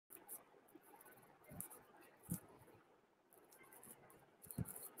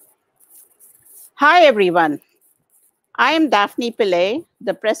Hi, everyone. I am Daphne Pillai,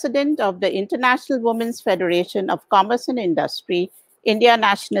 the president of the International Women's Federation of Commerce and Industry, India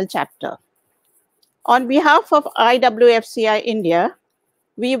National Chapter. On behalf of IWFCI India,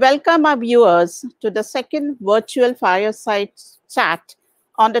 we welcome our viewers to the second virtual fireside chat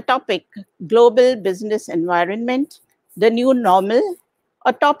on the topic Global Business Environment, the New Normal,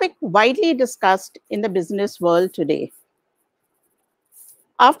 a topic widely discussed in the business world today.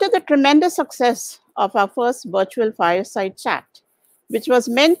 After the tremendous success of our first virtual fireside chat, which was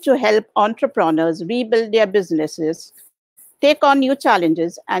meant to help entrepreneurs rebuild their businesses, take on new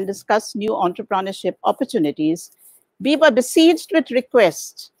challenges, and discuss new entrepreneurship opportunities, we were besieged with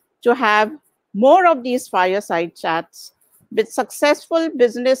requests to have more of these fireside chats with successful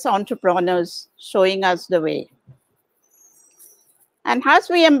business entrepreneurs showing us the way. And as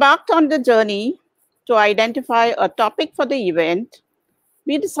we embarked on the journey to identify a topic for the event,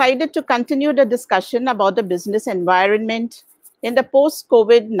 we decided to continue the discussion about the business environment in the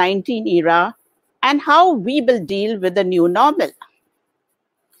post-COVID-19 era and how we will deal with the new normal.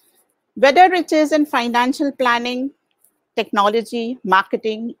 Whether it is in financial planning, technology,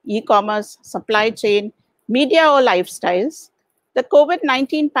 marketing, e-commerce, supply chain, media, or lifestyles, the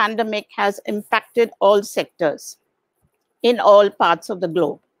COVID-19 pandemic has impacted all sectors in all parts of the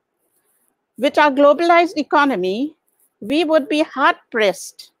globe. With our globalized economy, we would be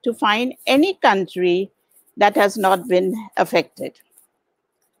hard-pressed to find any country that has not been affected.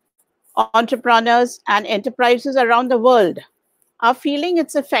 Entrepreneurs and enterprises around the world are feeling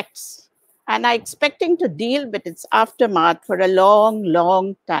its effects and are expecting to deal with its aftermath for a long,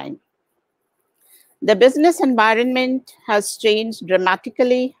 long time. The business environment has changed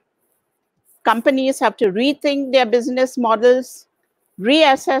dramatically. Companies have to rethink their business models,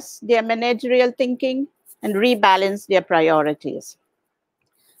 reassess their managerial thinking, and rebalance their priorities.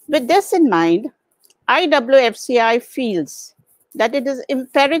 With this in mind, IWFCI feels that it is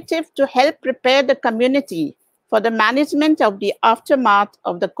imperative to help prepare the community for the management of the aftermath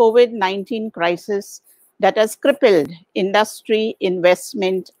of the COVID-19 crisis that has crippled industry,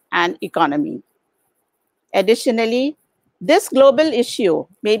 investment, and economy. Additionally, this global issue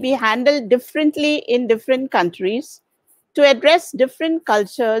may be handled differently in different countries to address different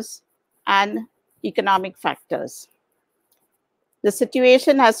cultures and economic factors. The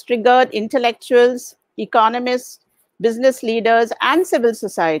situation has triggered intellectuals, economists, business leaders, and civil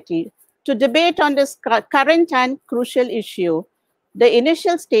society to debate on this current and crucial issue, the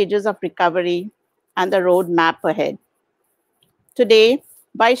initial stages of recovery, and the roadmap ahead. Today,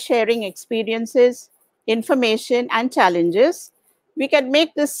 by sharing experiences, information, and challenges, we can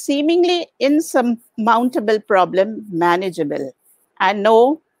make this seemingly insurmountable problem manageable and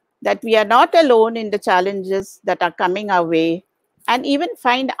know that we are not alone in the challenges that are coming our way and even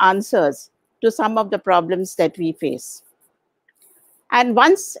find answers to some of the problems that we face. And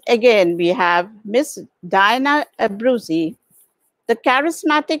once again, we have Ms. Diana Abruzzi, the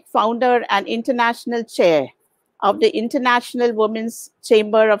charismatic founder and international chair of the International Women's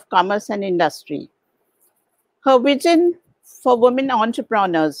Chamber of Commerce and Industry. Her vision for women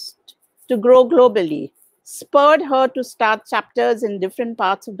entrepreneurs to grow globally spurred her to start chapters in different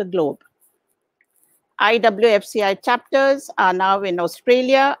parts of the globe. IWFCI chapters are now in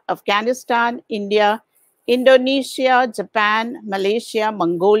Australia, Afghanistan, India, Indonesia, Japan, Malaysia,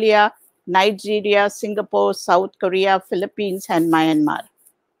 Mongolia, Nigeria, Singapore, South Korea, Philippines, and Myanmar.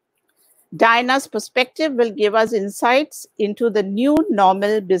 Diana's perspective will give us insights into the new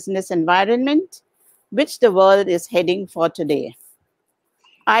normal business environment which the world is heading for today.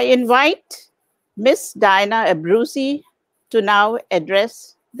 I invite Ms. Diana Abruzzi to now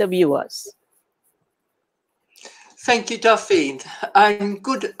address the viewers. Thank you, Daphne, and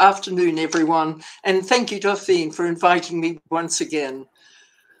good afternoon, everyone. And thank you, Daphne, for inviting me once again.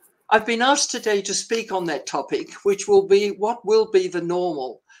 I've been asked today to speak on that topic, which will be what will be the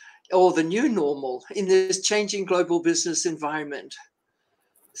normal or the new normal in this changing global business environment.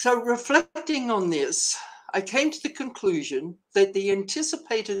 So reflecting on this, I came to the conclusion that the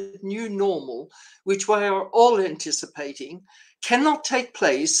anticipated new normal, which we are all anticipating, cannot take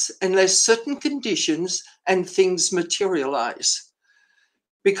place unless certain conditions and things materialize.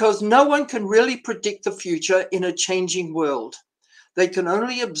 Because no one can really predict the future in a changing world. They can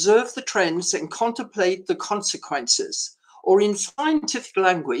only observe the trends and contemplate the consequences, or in scientific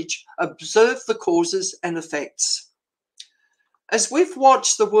language, observe the causes and effects. As we've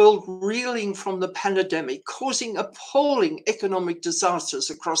watched the world reeling from the pandemic, causing appalling economic disasters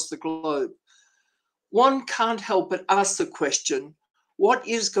across the globe, one can't help but ask the question, what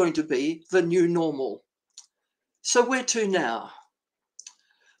is going to be the new normal? So where to now?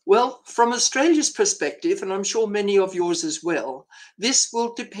 Well, from Australia's perspective, and I'm sure many of yours as well, this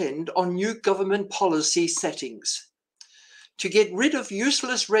will depend on new government policy settings. To get rid of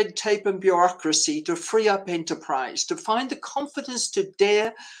useless red tape and bureaucracy, to free up enterprise, to find the confidence to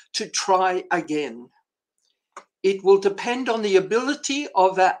dare to try again. It will depend on the ability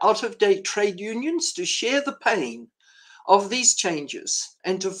of our out-of-date trade unions to share the pain of these changes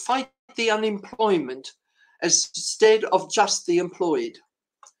and to fight the unemployment instead of just the employed.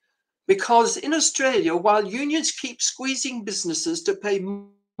 Because in Australia, while unions keep squeezing businesses to pay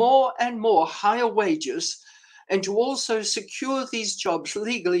more and more higher wages and to also secure these jobs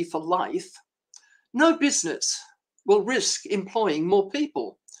legally for life, no business will risk employing more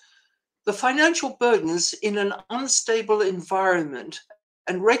people. The financial burdens in an unstable environment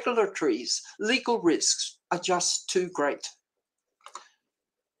and regulatory legal risks are just too great.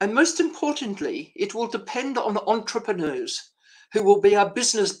 And most importantly, it will depend on entrepreneurs who will be our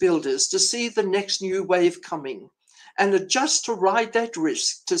business builders to see the next new wave coming and adjust to ride that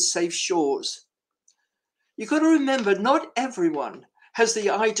risk to safe shores. You've got to remember, not everyone has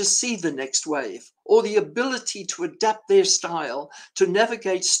the eye to see the next wave or the ability to adapt their style to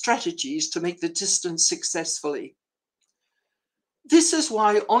navigate strategies to make the distance successfully. This is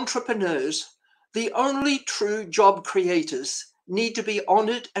why entrepreneurs, the only true job creators, need to be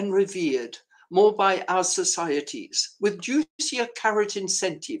honored and revered more by our societies, with juicier carrot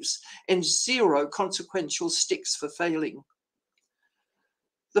incentives and zero consequential sticks for failing.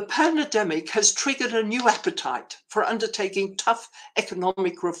 The pandemic has triggered a new appetite for undertaking tough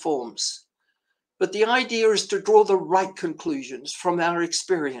economic reforms. But the idea is to draw the right conclusions from our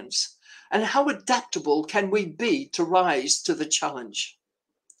experience. And how adaptable can we be to rise to the challenge?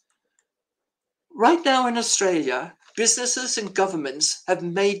 Right now in Australia, businesses and governments have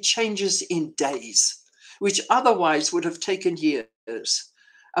made changes in days, which otherwise would have taken years.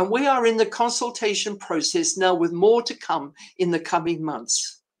 And we are in the consultation process now, with more to come in the coming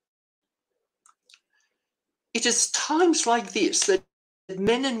months. It is times like this that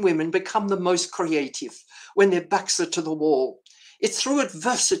men and women become the most creative, when their backs are to the wall. It's through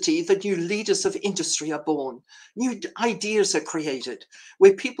adversity that new leaders of industry are born, new ideas are created,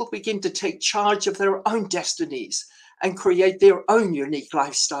 where people begin to take charge of their own destinies and create their own unique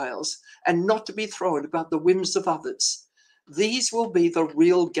lifestyles, and not to be thrown about the whims of others. These will be the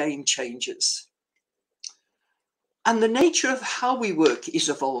real game changers. And the nature of how we work is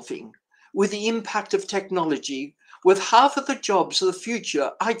evolving, with the impact of technology, with half of the jobs of the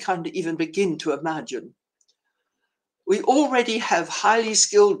future I can't even begin to imagine. We already have highly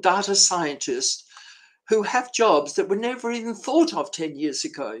skilled data scientists who have jobs that were never even thought of 10 years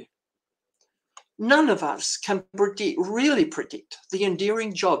ago. None of us can really predict the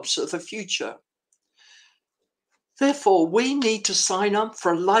enduring jobs of the future. Therefore, we need to sign up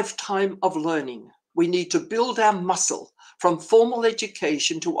for a lifetime of learning. We need to build our muscle from formal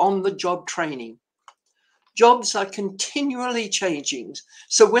education to on-the-job training. Jobs are continually changing,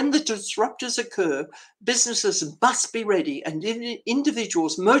 so when the disruptors occur, businesses must be ready and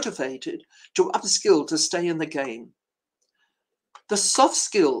individuals motivated to upskill to stay in the game. The soft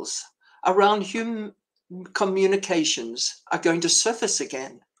skills around human communications are going to surface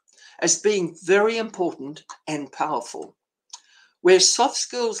again as being very important and powerful, where soft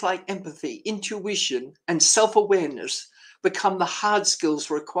skills like empathy, intuition, and self-awareness become the hard skills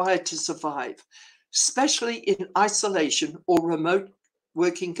required to survive, especially in isolation or remote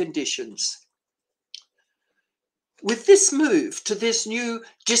working conditions. With this move to this new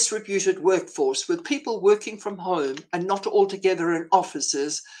distributed workforce, with people working from home and not all together in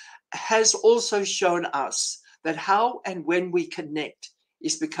offices, has also shown us that how and when we connect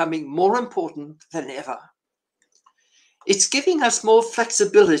is becoming more important than ever. It's giving us more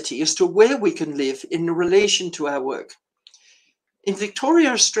flexibility as to where we can live in relation to our work. In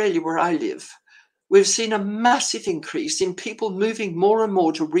Victoria, Australia, where I live, we've seen a massive increase in people moving more and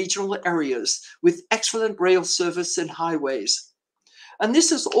more to regional areas with excellent rail service and highways. And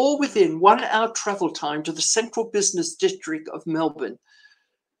this is all within 1 hour travel time to the central business district of Melbourne,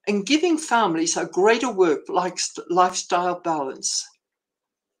 and giving families a greater work-lifestyle balance.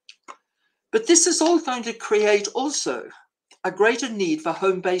 But this is all going to create also a greater need for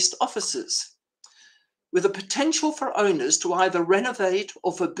home-based offices, with a potential for owners to either renovate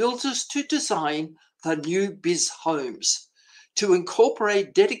or for builders to design the new biz homes, to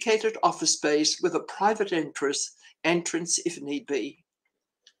incorporate dedicated office space with a private entrance if need be.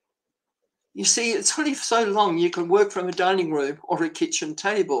 You see, it's only so long you can work from a dining room or a kitchen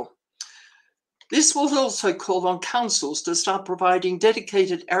table. This will also call on councils to start providing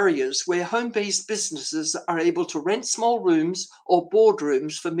dedicated areas where home-based businesses are able to rent small rooms or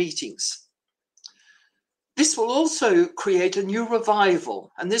boardrooms for meetings. This will also create a new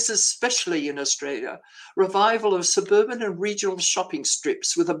revival, and this is especially in Australia, revival of suburban and regional shopping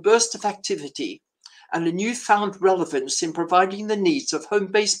strips with a burst of activity and a newfound relevance in providing the needs of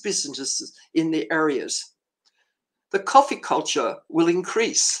home-based businesses in the areas. The coffee culture will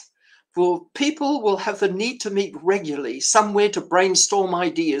increase. For people will have the need to meet regularly, somewhere to brainstorm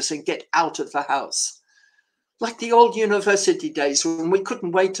ideas and get out of the house. Like the old university days when we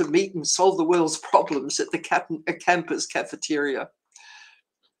couldn't wait to meet and solve the world's problems at the campus cafeteria.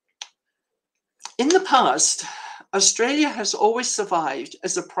 In the past, Australia has always survived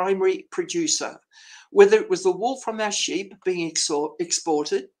as a primary producer, whether it was the wool from our sheep being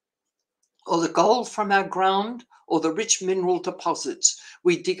exported, or the gold from our ground, or the rich mineral deposits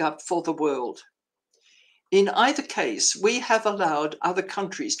we dig up for the world. In either case, we have allowed other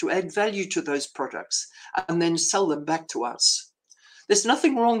countries to add value to those products and then sell them back to us. There's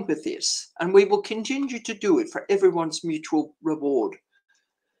nothing wrong with this, and we will continue to do it for everyone's mutual reward.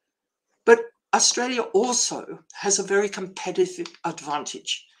 But Australia also has a very competitive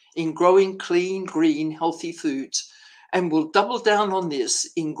advantage in growing clean, green, healthy foods, and will double down on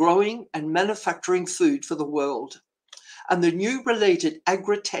this in growing and manufacturing food for the world and the new related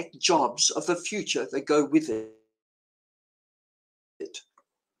agri-tech jobs of the future that go with it.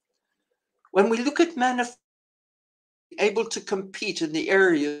 When we look at manufacturing, able to compete in the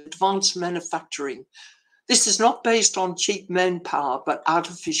area of advanced manufacturing, this is not based on cheap manpower, but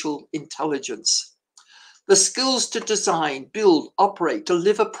artificial intelligence. The skills to design, build, operate,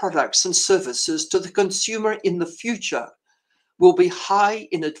 deliver products and services to the consumer in the future will be high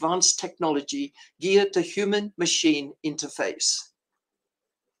in advanced technology geared to human-machine interface.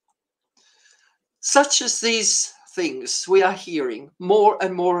 Such as these things we are hearing more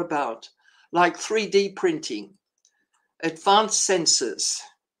and more about, like 3D printing, advanced sensors,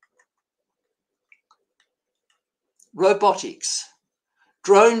 robotics,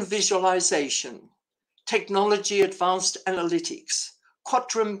 drone visualization, technology advanced analytics,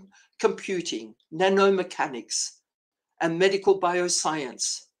 quantum computing, nanomechanics, and medical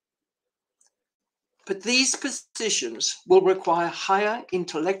bioscience. But these positions will require higher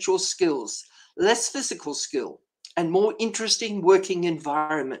intellectual skills, less physical skill, and more interesting working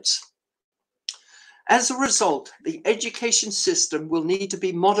environments. As a result, the education system will need to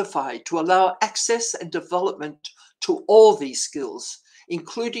be modified to allow access and development to all these skills,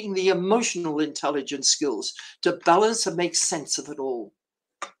 including the emotional intelligence skills, to balance and make sense of it all.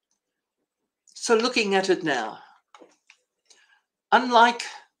 So looking at it now, unlike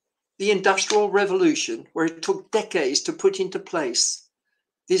the Industrial Revolution, where it took decades to put into place,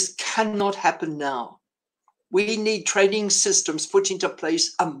 this cannot happen now. We need training systems put into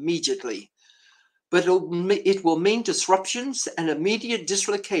place immediately, but it will mean disruptions and immediate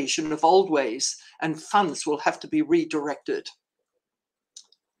dislocation of old ways, and funds will have to be redirected.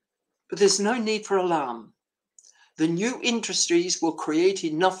 But there's no need for alarm. The new industries will create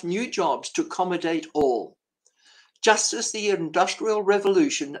enough new jobs to accommodate all. Just as the Industrial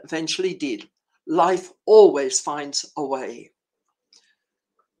Revolution eventually did, life always finds a way.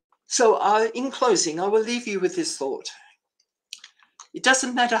 So in closing, I will leave you with this thought. It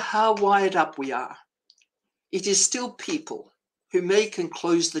doesn't matter how wired up we are. It is still people who make and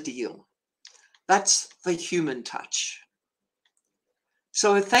close the deal. That's the human touch.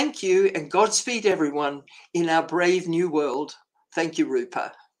 So thank you and Godspeed everyone in our brave new world. Thank you,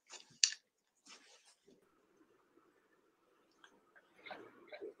 Rupa.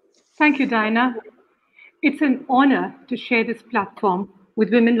 Thank you, Diana. It's an honor to share this platform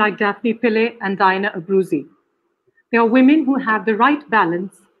with women like Daphne Pillay and Diana Abruzzi. They are women who have the right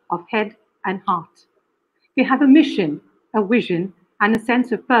balance of head and heart. They have a mission, a vision, and a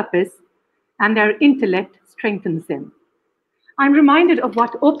sense of purpose, and their intellect strengthens them. I'm reminded of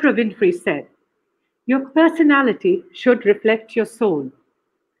what Oprah Winfrey said. Your personality should reflect your soul.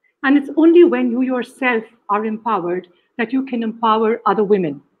 And it's only when you yourself are empowered that you can empower other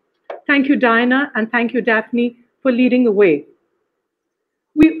women. Thank you, Diana, and thank you, Daphne, for leading the way.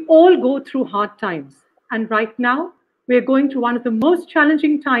 We all go through hard times, and right now, we're going through one of the most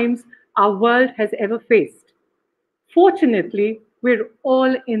challenging times our world has ever faced. Fortunately, we're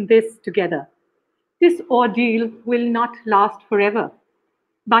all in this together. This ordeal will not last forever.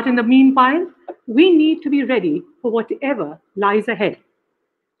 But in the meanwhile, we need to be ready for whatever lies ahead.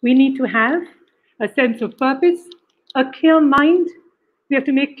 We need to have a sense of purpose, a clear mind. We have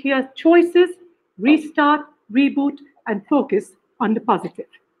to make clear choices, restart, reboot, and focus on the positive.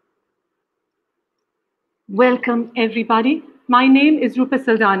 Welcome, everybody. My name is Rupa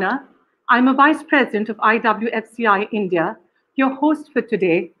Saldana. I'm a Vice President of IWFCI India, your host for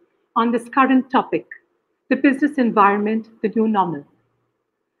today on this current topic, the business environment, the new normal.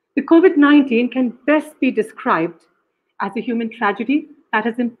 The COVID-19 can best be described as a human tragedy that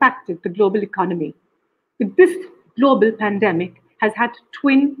has impacted the global economy. This global pandemic has had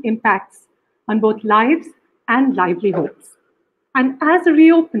twin impacts on both lives and livelihoods. And as the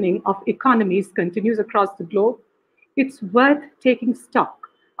reopening of economies continues across the globe, it's worth taking stock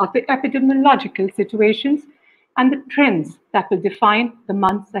of the epidemiological situations and the trends that will define the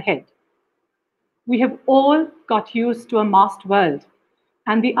months ahead. We have all got used to a masked world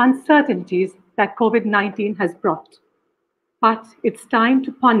and the uncertainties that COVID-19 has brought. But it's time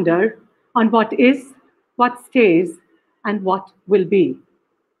to ponder on what is, what stays, and what will be.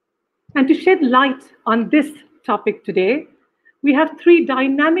 And to shed light on this topic today, we have three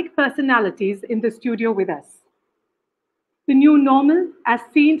dynamic personalities in the studio with us. The new normal as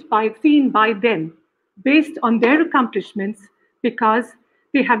seen by them based on their accomplishments because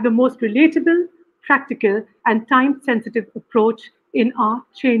they have the most relatable, practical, and time-sensitive approach in our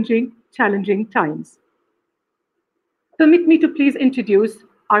changing, challenging times. Permit me to please introduce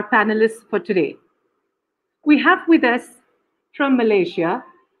our panelists for today. We have with us from Malaysia,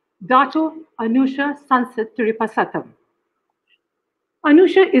 Dato Anusha Sansat Tiripasatam.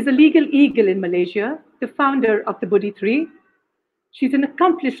 Anusha is a legal eagle in Malaysia, the founder of the Buddhi Tree. She's an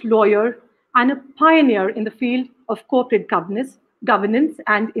accomplished lawyer and a pioneer in the field of corporate governance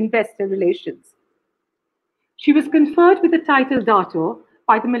and investor relations. She was conferred with the title Dato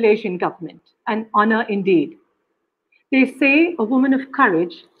by the Malaysian government, an honor indeed. They say a woman of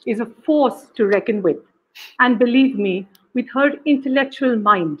courage is a force to reckon with. And believe me, with her intellectual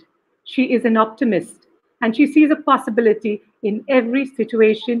mind, she is an optimist and she sees a possibility in every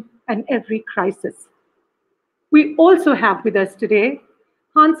situation and every crisis. We also have with us today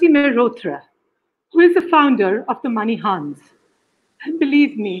Hansi Mehrotra, who is the founder of the Money Hans. And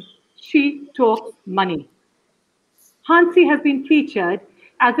believe me, she talks money. Hansi has been featured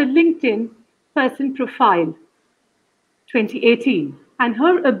as a LinkedIn person profile 2018, and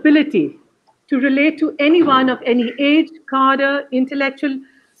her ability to relate to anyone of any age, cadre, intellectual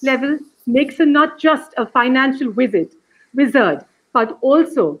level makes her not just a financial wizard, but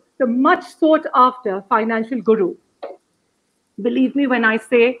also the much sought after financial guru. Believe me when I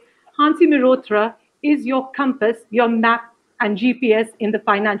say Hansi Mehrotra is your compass, your map, and GPS in the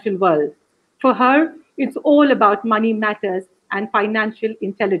financial world. For her, it's all about money matters and financial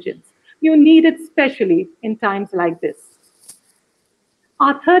intelligence. You need it especially in times like this.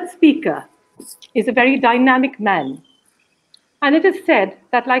 Our third speaker is a very dynamic man. And it is said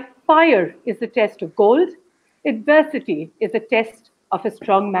that like fire is the test of gold, adversity is the test of a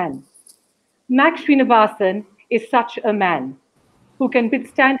strong man. Max Srinivasan is such a man who can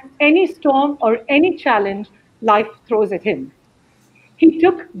withstand any storm or any challenge life throws at him. He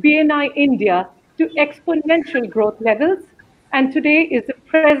took BNI India to exponential growth levels and today is the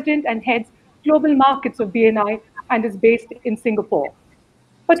president and heads global markets of BNI and is based in Singapore.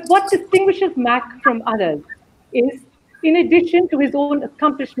 But what distinguishes Mac from others is, in addition to his own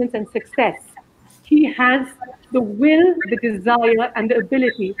accomplishments and success, he has the will, the desire, and the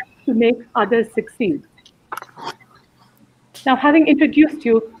ability to make others succeed. Now, having introduced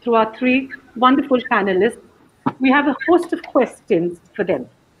you through our three wonderful panelists, we have a host of questions for them.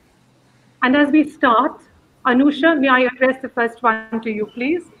 And as we start, Anusha, may I address the first one to you,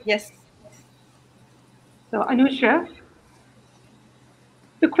 please? Yes. So, Anusha,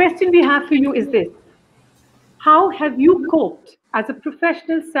 the question we have for you is this. How have you coped as a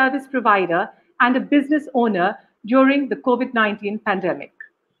professional service provider and a business owner during the COVID-19 pandemic?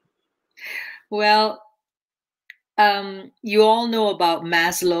 Well, you all know about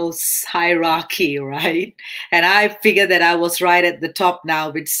Maslow's hierarchy, right? And I figured that I was right at the top now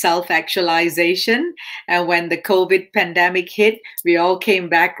with self-actualization. And when the COVID pandemic hit, we all came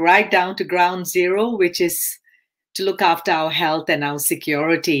back right down to ground zero, which is to look after our health and our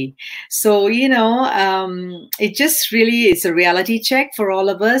security. So, it just really is a reality check for all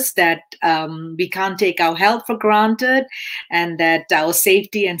of us that we can't take our health for granted and that our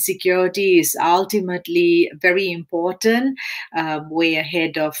safety and security is ultimately very important, way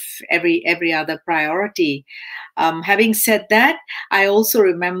ahead of every other priority. Having said that, I also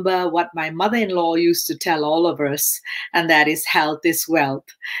remember what my mother-in-law used to tell all of us, and that is health is wealth.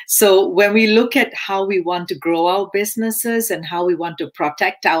 So when we look at how we want to grow our businesses and how we want to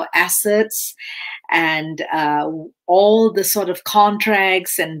protect our assets and all the sort of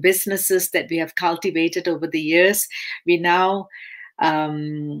contracts and businesses that we have cultivated over the years, we now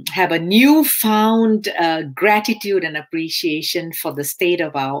have a newfound gratitude and appreciation for the state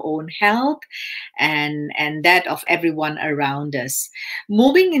of our own health and that of everyone around us.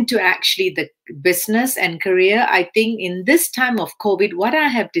 Moving into actually the business and career, I think in this time of COVID, what I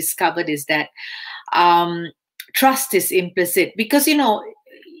have discovered is that trust is implicit, because, you know,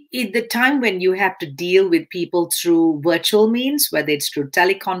 in the time when you have to deal with people through virtual means, whether it's through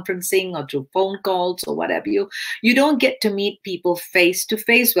teleconferencing or through phone calls or whatever, you don't get to meet people face to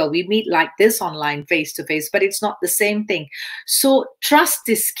face. Well, we meet like this online face to face, but it's not the same thing. So trust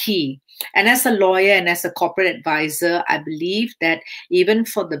is key. And as a lawyer and as a corporate advisor, I believe that even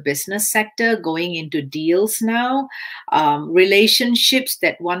for the business sector, going into deals now, relationships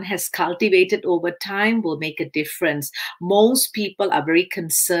that one has cultivated over time will make a difference. Most people are very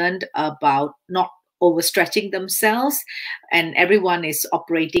concerned about not overstretching themselves, and everyone is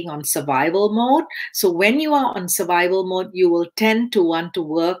operating on survival mode. So when you are on survival mode, you will tend to want to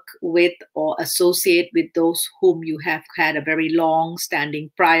work with or associate with those whom you have had a very long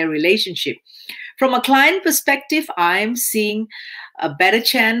standing prior relationship. From a client perspective, I'm seeing a better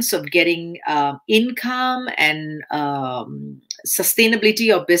chance of getting income and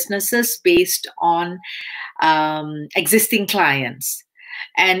sustainability of businesses based on existing clients.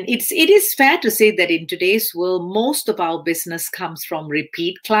 And it is fair to say that in today's world, most of our business comes from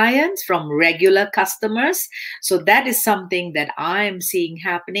repeat clients, from regular customers. So that is something that I'm seeing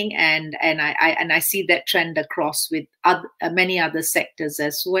happening, and I see that trend across with many other sectors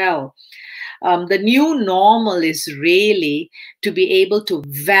as well. The new normal is really to be able to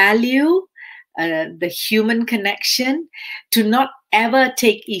value the human connection, to not ever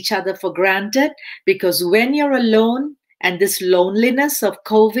take each other for granted, because when you're alone, and this loneliness of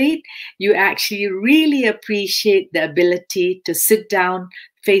COVID, you actually really appreciate the ability to sit down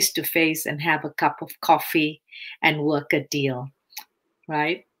face to face and have a cup of coffee and work a deal,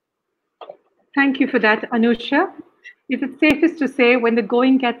 right? Thank you for that, Anusha. Is it safest to say when the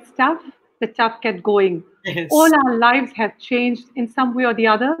going gets tough, the tough get going? Yes. All our lives have changed in some way or the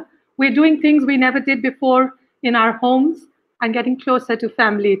other. We're doing things we never did before in our homes and getting closer to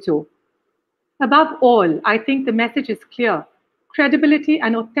family too. Above all, I think the message is clear. Credibility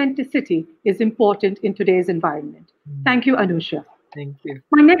and authenticity is important in today's environment. Thank you, Anusha. Thank you.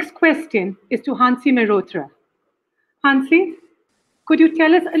 My next question is to Hansi Mehrotra. Hansi, could you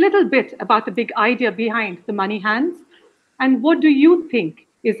tell us a little bit about the big idea behind the Money Hands? And what do you think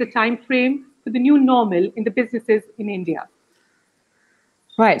is the time frame for the new normal in the businesses in India?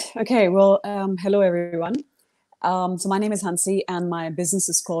 Right. Okay. Well, hello, everyone. So my name is Hansi, and my business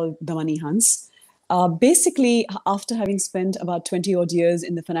is called The Money Hands. Basically, after having spent about 20 odd years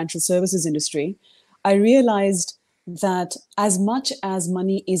in the financial services industry, I realized that as much as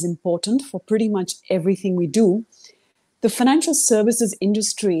money is important for pretty much everything we do, the financial services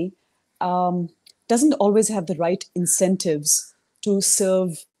industry doesn't always have the right incentives to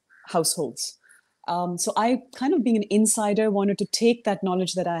serve households. So I, kind of being an insider, wanted to take that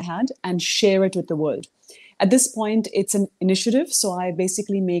knowledge that I had and share it with the world. At this point, it's an initiative. So I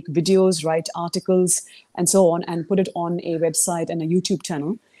basically make videos, write articles, and so on, and put it on a website and a YouTube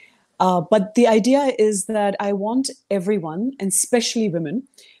channel. But the idea is that I want everyone, and especially women,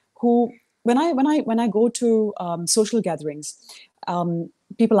 who, when I go to social gatherings,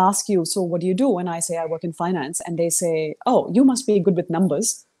 people ask you, so what do you do? And I say, I work in finance. And they say, oh, you must be good with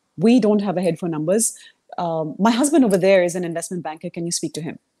numbers. We don't have a head for numbers. My husband over there is an investment banker. Can you speak to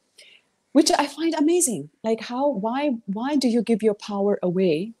him? Which I find amazing. Like, why do you give your power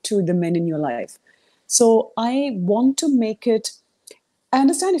away to the men in your life? So I want to make it, I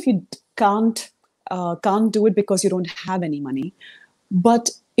understand if you can't do it because you don't have any money, but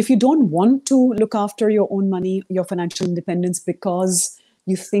if you don't want to look after your own money, your financial independence, because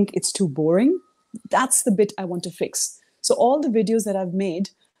you think it's too boring, that's the bit I want to fix. So all the videos that I've made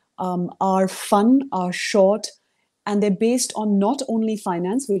are fun, are short, and they're based on not only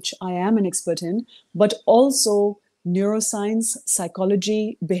finance, which I am an expert in, but also neuroscience,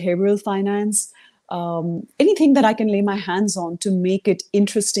 psychology, behavioral finance, anything that I can lay my hands on to make it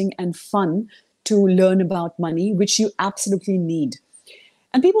interesting and fun to learn about money, which you absolutely need.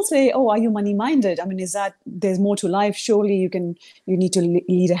 And people say, oh, are you money-minded? I mean, is that there's more to life? Surely you need to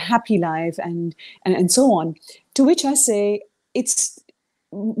lead a happy life and so on. To which I say,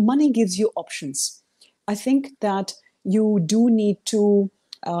 money gives you options. I think that you do need to,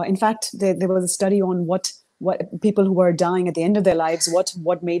 in fact, there was a study on what people who are dying at the end of their lives,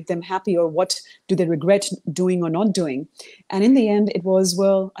 what made them happy, or what do they regret doing or not doing. And in the end, it was,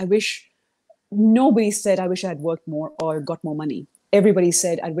 well, nobody said, I wish I had worked more or got more money. Everybody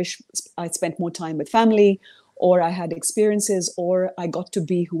said, I wish I'd spent more time with family, or I had experiences, or I got to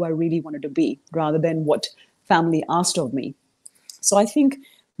be who I really wanted to be rather than what family asked of me. So I think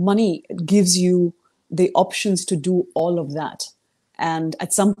money gives you the options to do all of that. And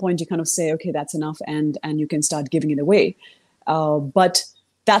at some point you kind of say, okay, that's enough. And you can start giving it away. But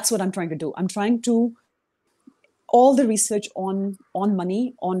that's what I'm trying to do. I'm trying to all the research on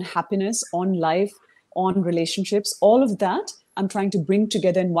money, on happiness, on life, on relationships, all of that I'm trying to bring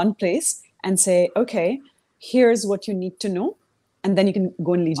together in one place and say, okay, here's what you need to know, and then you can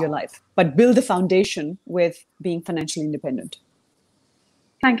go and lead your life. But build the foundation with being financially independent.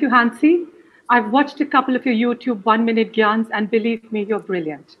 Thank you, Hansi. I've watched a couple of your YouTube 1-minute gyans, and believe me, you're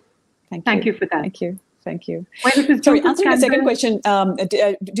brilliant. Thank you for that. Thank you. Thank you. Well, it was Sorry, answering the second question,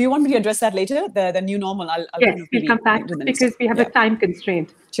 do you want me to address that later? The new normal? I'll yes, kind of we'll come back because we have a time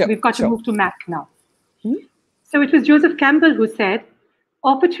constraint. Sure, we've got to move to Mac now. So it was Joseph Campbell who said,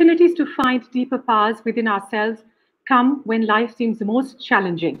 opportunities to find deeper powers within ourselves come when life seems most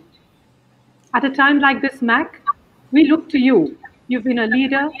challenging. At a time like this, Mac, we look to you. You've been a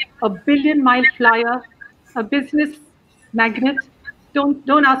leader, a billion-mile flyer, a business magnate.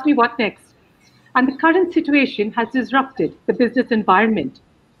 Don't ask me what next. And the current situation has disrupted the business environment.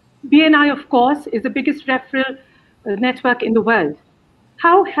 BNI, of course, is the biggest referral network in the world.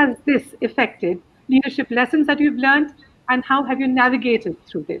 How has this affected leadership lessons that you've learned, and how have you navigated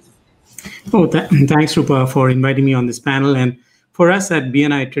through this? Oh, thanks, Rupa, for inviting me on this panel. And for us at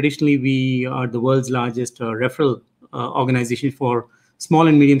BNI, traditionally, we are the world's largest referral organization for small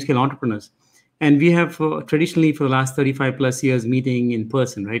and medium-scale entrepreneurs. And we have traditionally, for the last 35 plus years, meeting in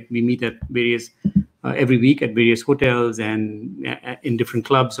person, right? We meet at various, every week at various hotels and in different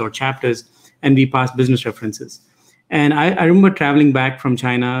clubs or chapters, and we pass business references. And I remember traveling back from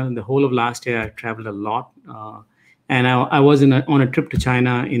China the whole of last year. I traveled a lot. And I was on a trip to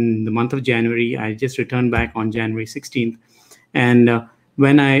China in the month of January. I just returned back on January 16th. And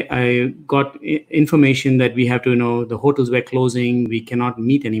when I got information that we have to, the hotels were closing, we cannot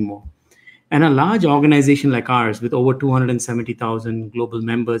meet anymore. And a large organization like ours with over 270,000 global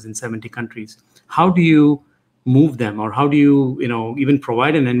members in 70 countries, how do you move them, or how do you, even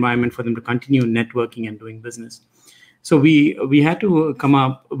provide an environment for them to continue networking and doing business? So we had to come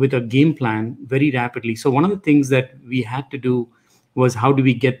up with a game plan very rapidly. So one of the things that we had to do was, how do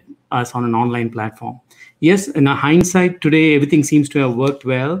we get us on an online platform? Yes, in hindsight, today, everything seems to have worked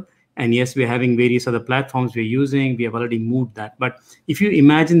well. And yes, we're having various other platforms we're using. We have already moved that. But if you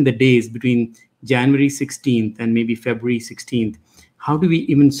imagine the days between January 16th and maybe February 16th, how do we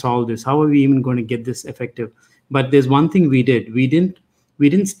even solve this? How are we even going to get this effective? But there's one thing we did. We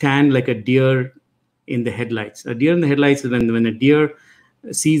didn't stand like a deer in the headlights. A deer in the headlights is when a deer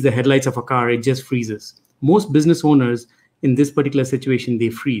sees the headlights of a car, it just freezes. Most business owners in this particular situation, they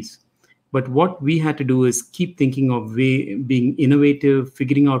freeze. But what we had to do is keep thinking of being innovative,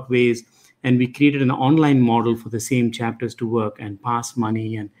 figuring out ways, and we created an online model for the same chapters to work and pass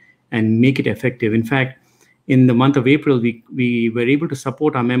money and make it effective. In fact, in the month of April, we were able to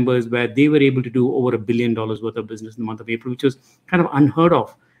support our members where they were able to do over $1 billion worth of business in the month of April, which was kind of unheard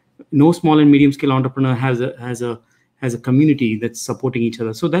of. No small and medium scale entrepreneur has a community that's supporting each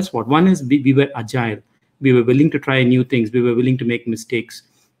other. So that's what. One is we were agile. We were willing to try new things. We were willing to make mistakes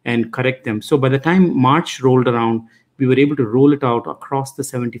and correct them. So by the time March rolled around, we were able to roll it out across the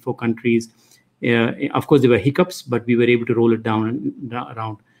 74 countries. Of course, there were hiccups, but we were able to roll it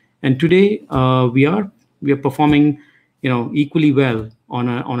around. And today we are performing, equally well on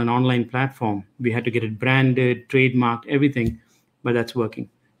an online platform. We had to get it branded, trademarked, everything, but that's working.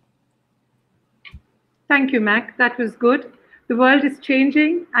 Thank you, Mac. That was good. The world is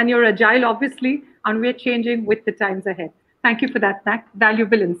changing, and you're agile, obviously, and we're changing with the times ahead. Thank you for that, Mac.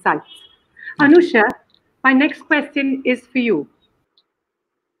 Valuable insights. Anusha, my next question is for you.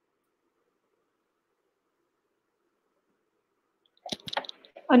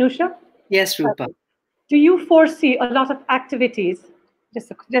 Anusha? Yes, Rupa. Do you foresee a lot of activities?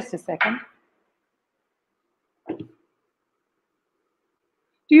 Just a second.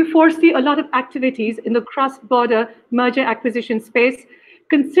 Do you foresee a lot of activities in the cross-border merger acquisition space,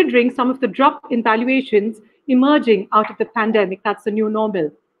 considering some of the drop in valuations emerging out of the pandemic? That's the new normal.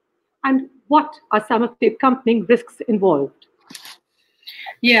 And what are some of the accompanying risks involved?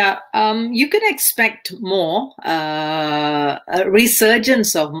 Yeah, you can expect more, a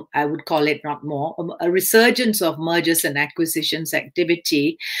resurgence of, I would call it not more, a resurgence of mergers and acquisitions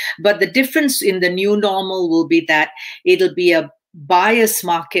activity. But the difference in the new normal will be that it'll be a buyer's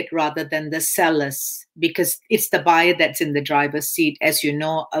market rather than the seller's because it's the buyer that's in the driver's seat. As you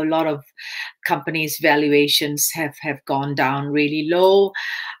know, a lot of companies' valuations have gone down really low.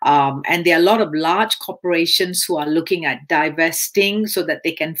 And there are a lot of large corporations who are looking at divesting so that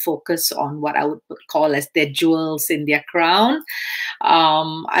they can focus on what I would call as their jewels in their crown.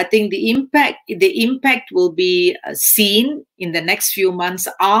 I think the impact will be seen in the next few months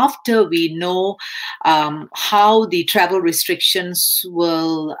after we know how the travel restrictions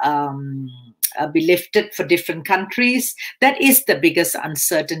will be lifted for different countries. That is the biggest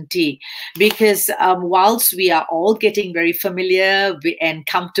uncertainty, because whilst we are all getting very familiar and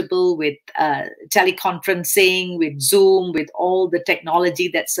comfortable with teleconferencing, with Zoom, with all the technology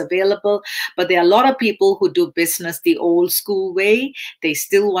that's available, but there are a lot of people who do business the old school way. They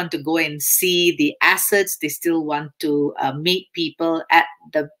still want to go and see the assets. They still want to meet people at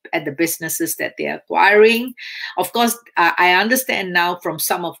the businesses that they're acquiring. Of course, I understand now from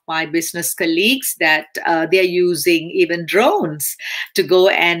some of my business colleagues that they're using even drones to go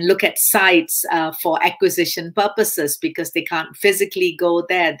and look at sites for acquisition purposes, because they can't physically go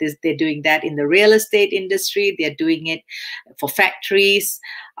there. They're doing that in the real estate industry. They're doing it for factories.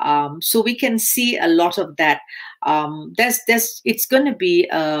 So we can see a lot of that. It's going to be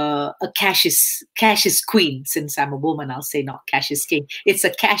a cash is queen. Since I'm a woman, I'll say not cash is king. It's a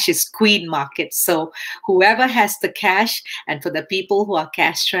cash is queen market. So whoever has the cash, and for the people who are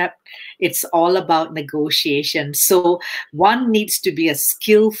cash strapped, it's all about negotiation. So one needs to be a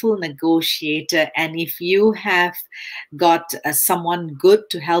skillful negotiator. And if you have got someone good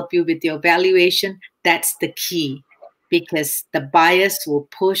to help you with your valuation, that's the key, because the buyers will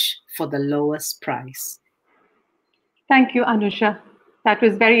push for the lowest price. Thank you, Anusha. That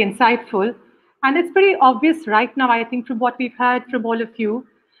was very insightful. And it's pretty obvious right now, I think, from what we've heard from all of you,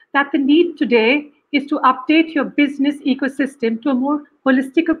 that the need today is to update your business ecosystem to a more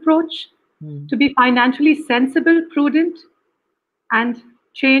holistic approach, to be financially sensible, prudent, and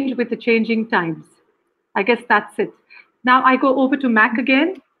change with the changing times. I guess that's it. Now I go over to Mac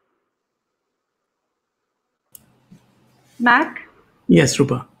again. Mac? Yes,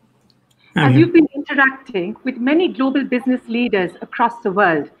 Rupa. As you've been interacting with many global business leaders across the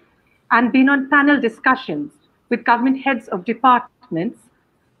world and been on panel discussions with government heads of departments,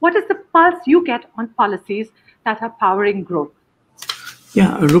 what is the pulse you get on policies that are powering growth?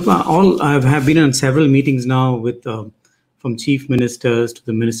 Yeah, Rupa, I have been on several meetings now with from chief ministers to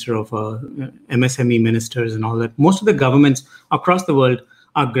the minister of MSME ministers and all that. Most of the governments across the world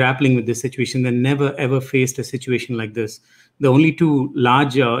are grappling with this situation. They never ever faced a situation like this. The only two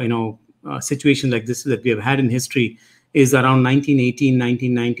large, situations like this that we have had in history is around 1918,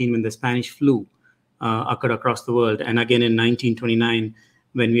 1919, when the Spanish flu occurred across the world, and again in 1929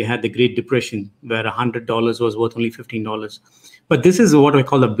 when we had the Great Depression, where $100 was worth only $15. But this is what I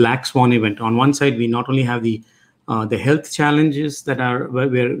call the black swan event. On one side, we not only have the health challenges that are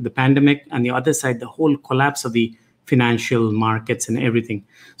where the pandemic, and the other side, the whole collapse of the financial markets and everything.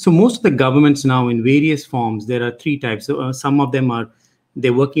 So most of the governments now, in various forms, there are three types. So, some of them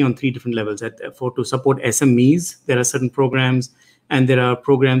they're working on three different levels. To support SMEs, there are certain programs, and there are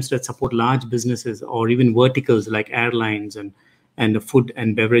programs that support large businesses or even verticals like airlines and the food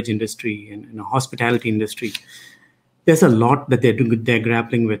and beverage industry and the hospitality industry. There's a lot that they're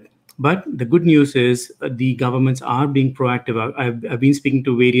grappling with. But the good news is the governments are being proactive. I've been speaking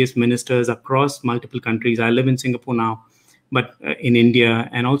to various ministers across multiple countries. I live in Singapore now, but in India,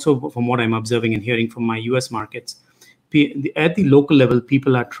 and also from what I'm observing and hearing from my US markets, at the local level,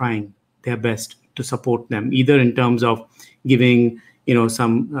 people are trying their best to support them, either in terms of giving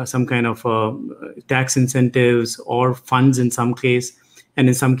some kind of tax incentives or funds in some case, and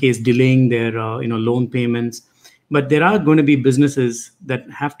in some case delaying their loan payments. But there are going to be businesses that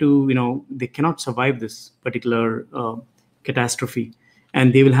have to, they cannot survive this particular catastrophe,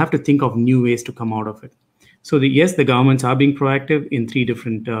 and they will have to think of new ways to come out of it. So yes, the governments are being proactive in three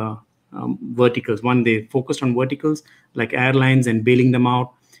different verticals. One, they focused on verticals like airlines and bailing them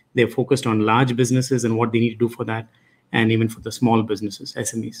out. They're focused on large businesses and what they need to do for that, and even for the small businesses,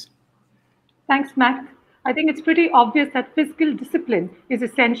 SMEs. Thanks, Mac. I think it's pretty obvious that fiscal discipline is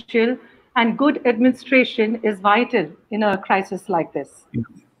essential, and good administration is vital in a crisis like this. Yeah.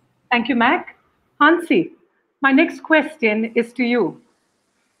 Thank you, Mac. Hansi, my next question is to you.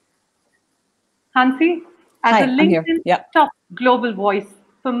 Hansi, as Hi, a LinkedIn top global voice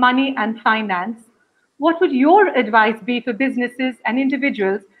for money and finance, what would your advice be for businesses and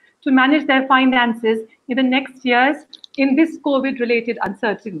individuals to manage their finances in the next years in this COVID-related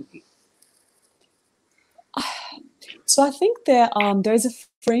uncertainty? So I think there is a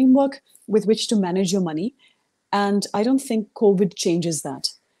framework with which to manage your money, and I don't think COVID changes that.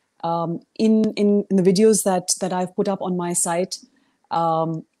 In the videos that I've put up on my site,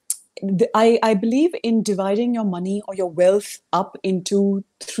 I believe in dividing your money or your wealth up into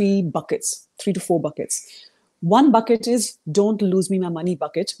 3 to 4 buckets. One bucket is don't lose me my money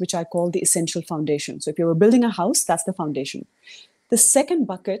bucket, which I call the essential foundation. So if you're building a house, that's the foundation. The second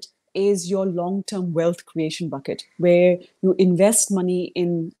bucket is your long-term wealth creation bucket, where you invest money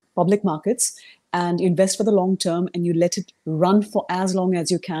in public markets and you invest for the long term and you let it run for as long as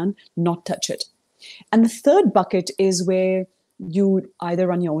you can, not touch it. And the third bucket is where you either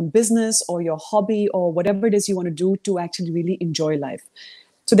run your own business or your hobby or whatever it is you want to do to actually really enjoy life.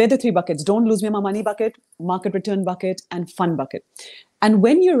 So they're the 3 buckets: don't lose me my money bucket, market return bucket, and fun bucket. And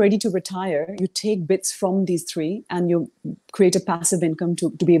when you're ready to retire, you take bits from these 3 and you create a passive income to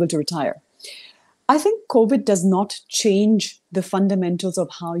be able to retire. I think COVID does not change the fundamentals of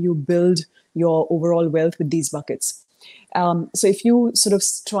how you build your overall wealth with these buckets. So if you sort of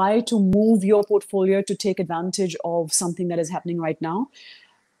try to move your portfolio to take advantage of something that is happening right now,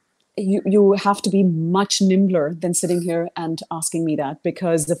 you have to be much nimbler than sitting here and asking me that,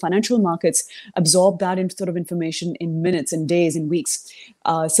 because the financial markets absorb that sort of information in minutes, in days, in weeks,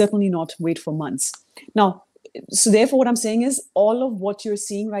 certainly not wait for months. Now, so therefore, what I'm saying is all of what you're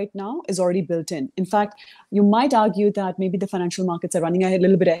seeing right now is already built in. In fact, you might argue that maybe the financial markets are running a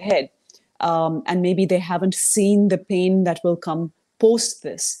little bit ahead, and maybe they haven't seen the pain that will come post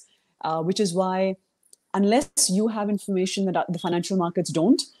this, which is why, unless you have information that the financial markets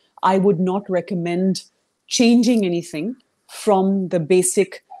don't, I would not recommend changing anything from the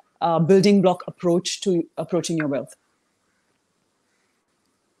basic building block approach to approaching your wealth.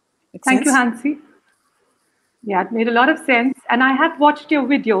 Thank you, Hansi. Yeah, it made a lot of sense. And I have watched your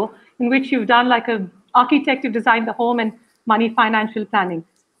video in which you've done like an architect to design the home and money financial planning.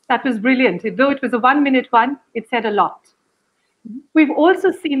 That was brilliant. Though it was a 1-minute one, it said a lot. We've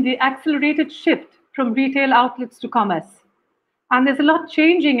also seen the accelerated shift from retail outlets to commerce. And there's a lot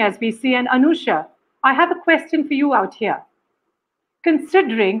changing as we see. And Anusha, I have a question for you out here.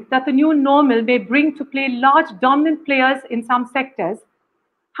 Considering that the new normal may bring to play large dominant players in some sectors,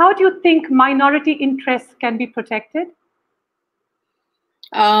 how do you think minority interests can be protected?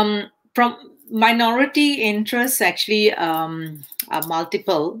 From minority interests, actually, are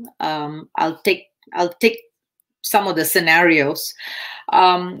multiple. I'll take some of the scenarios.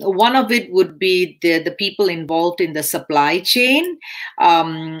 One of it would be the people involved in the supply chain.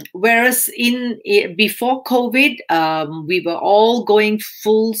 Whereas before COVID, we were all going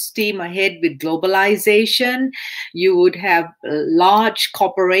full steam ahead with globalization. You would have large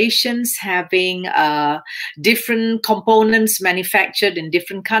corporations having different components manufactured in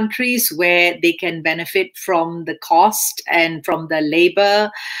different countries where they can benefit from the cost and from the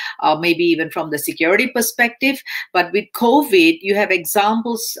labor, maybe even from the security perspective. But with COVID, you have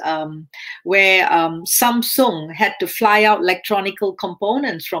examples where Samsung had to fly out electronic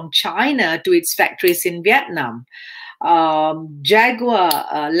components from China to its factories in Vietnam.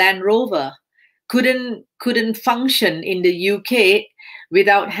 Jaguar Land Rover couldn't function in the UK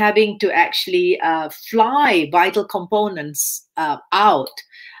without having to actually fly vital components out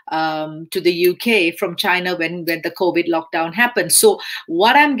to the UK from China when the COVID lockdown happened. So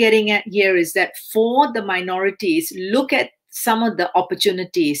what I'm getting at here is that for the minorities, look at some of the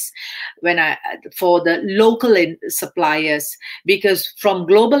opportunities for the local suppliers, because from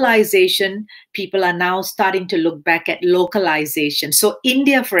globalization, people are now starting to look back at localization. So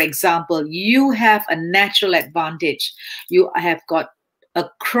India, for example, you have a natural advantage. You have got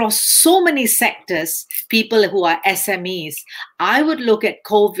across so many sectors, people who are SMEs. I would look at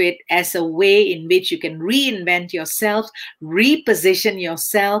COVID as a way in which you can reinvent yourself, reposition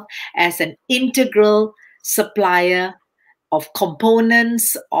yourself as an integral supplier of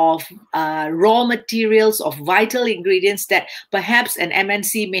components, of raw materials, of vital ingredients that perhaps an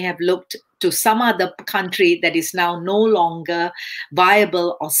MNC may have looked to some other country that is now no longer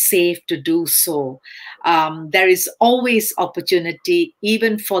viable or safe to do so. There is always opportunity,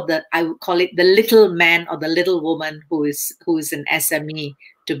 even for I would call it the little man or the little woman who is an SME,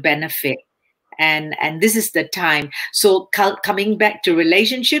 to benefit. And this is the time. So coming back to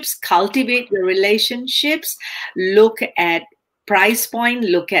relationships, cultivate your relationships, look at price point,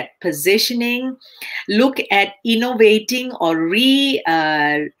 look at positioning, look at innovating or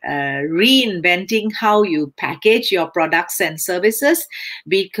reinventing how you package your products and services,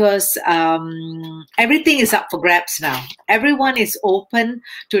 because everything is up for grabs now. Everyone is open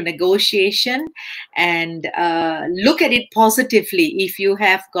to negotiation, and look at it positively. If you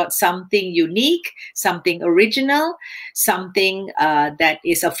have got something unique, something original, something that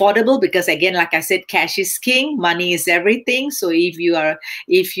is affordable, because again, like I said, cash is king, money is everything. So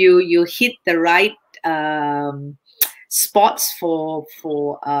if you hit the right spots for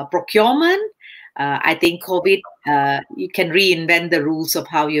procurement, I think COVID, you can reinvent the rules of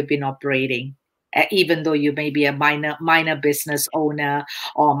how you've been operating. Even though you may be a minor business owner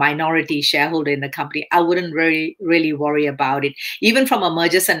or minority shareholder in the company, I wouldn't really worry about it. Even from a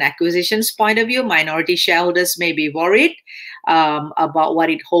mergers and acquisitions point of view, minority shareholders may be worried about what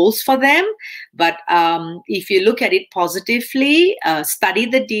it holds for them. But if you look at it positively, study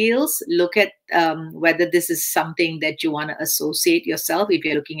the deals, look at whether this is something that you want to associate yourself, if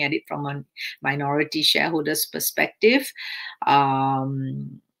you're looking at it from a minority shareholder's perspective.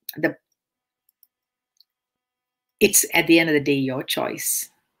 It's at the end of the day your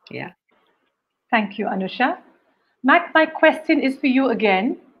choice. Yeah. Thank you, Anusha. Mac, my question is for you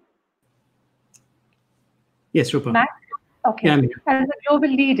again. Yes, Rupa. Mac, okay. Yeah, as a global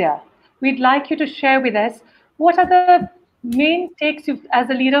leader, we'd like you to share with us what are the main takes you as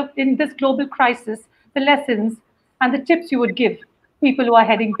a leader in this global crisis, the lessons and the tips you would give people who are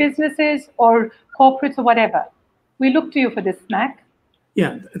heading businesses or corporates or whatever. We look to you for this, Mac.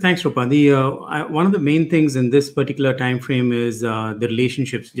 Yeah, thanks, Rupa. One of the main things in this particular time frame is the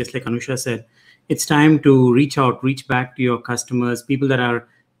relationships. Just like Anusha said, it's time to reach back to your customers, people that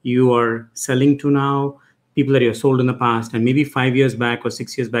you are selling to now, people that you have sold in the past, and maybe 5 years back or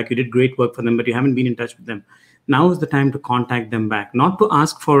 6 years back, you did great work for them, but you haven't been in touch with them. Now is the time to contact them back, not to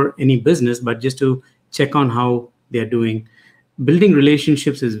ask for any business, but just to check on how they're doing. Building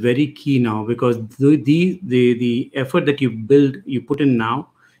relationships is very key now, because the effort that you put in now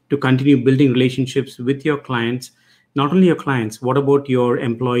to continue building relationships with your clients, not only your clients, what about your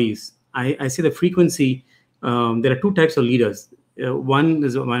employees? I see the frequency. There are two types of leaders. One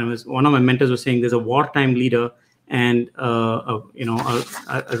of my mentors was saying there's a wartime leader and a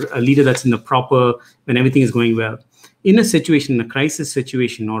leader that's in the proper when everything is going well. In a crisis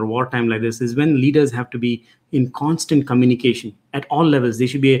situation or wartime like this is when leaders have to be in constant communication at all levels. They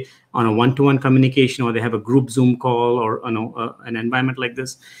should be on a one-to-one communication, or they have a group Zoom call, or an environment like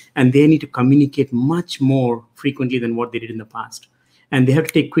this, and they need to communicate much more frequently than what they did in the past. And they have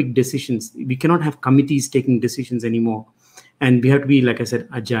to take quick decisions. We cannot have committees taking decisions anymore. And we have to be, like I said,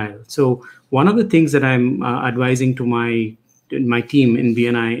 agile. So one of the things that I'm advising to my team in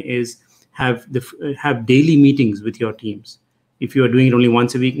BNI is have daily meetings with your teams. If you are doing it only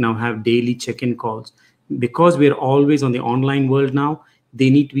once a week, now have daily check-in calls. Because we're always on the online world now, they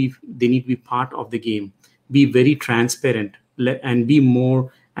need to be part of the game. Be very transparent and be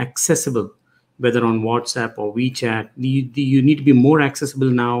more accessible, whether on WhatsApp or WeChat. You need to be more accessible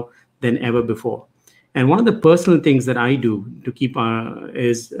now than ever before. And one of the personal things that I do to keep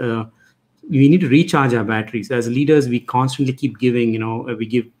is we need to recharge our batteries. As leaders, we constantly keep giving. We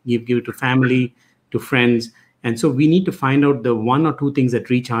give it to family, to friends, and so we need to find out the one or two things that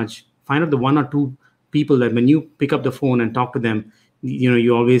recharge. Find out the one or two people that when you pick up the phone and talk to them,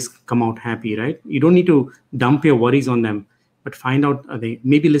 you always come out happy, right? You don't need to dump your worries on them, but find out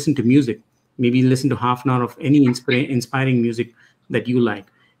maybe listen to music, maybe listen to half an hour of any inspiring music that you like.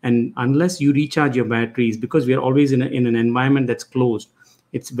 And unless you recharge your batteries, because we are always in an environment that's closed,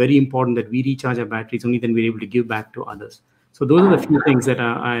 it's very important that we recharge our batteries. Only then we're able to give back to others. So those are the few things that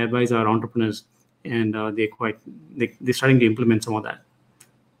I advise our entrepreneurs, and they're starting to implement some of that.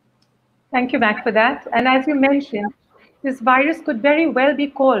 Thank you, Mac, for that. And as you mentioned, this virus could very well be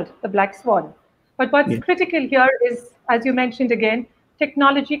called the Black Swan. But what's critical here is, as you mentioned again,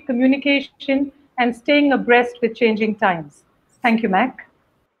 technology, communication, and staying abreast with changing times. Thank you, Mac.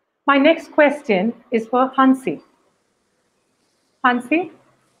 My next question is for Hansi. Hansi?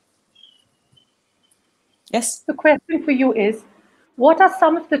 Yes. The question for you is, what are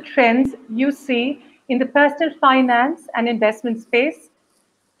some of the trends you see in the personal finance and investment space?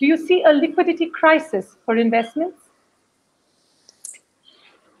 Do you see a liquidity crisis for investments?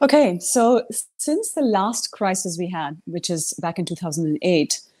 Okay, so since the last crisis we had, which is back in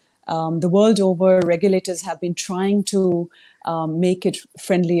 2008, the world over, regulators have been trying to make it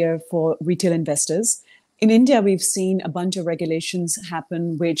friendlier for retail investors. In India, we've seen a bunch of regulations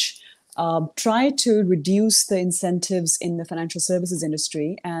happen which try to reduce the incentives in the financial services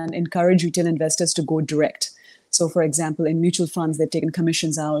industry and encourage retail investors to go direct. So, for example, in mutual funds, they've taken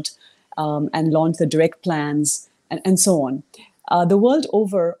commissions out and launched the direct plans and so on. The world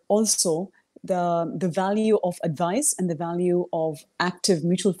over, also, the value of advice and the value of active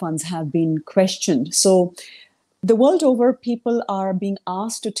mutual funds have been questioned. So the world over, people are being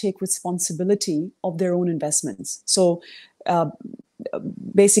asked to take responsibility of their own investments. So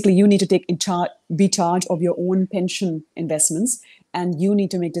basically, you need to be charge of your own pension investments, and you need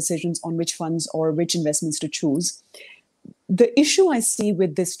to make decisions on which funds or which investments to choose. The issue I see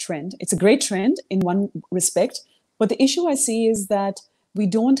with this trend, it's a great trend in one respect, but the issue I see is that we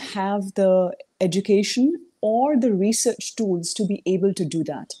don't have the education or the research tools to be able to do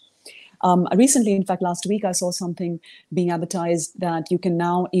that. Recently, in fact, last week, I saw something being advertised that you can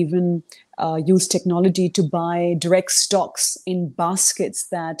now even use technology to buy direct stocks in baskets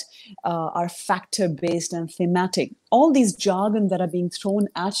that are factor-based and thematic. All these jargon that are being thrown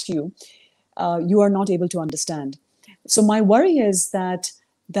at you, you are not able to understand. So my worry is that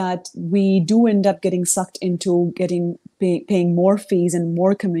we do end up getting sucked into paying more fees and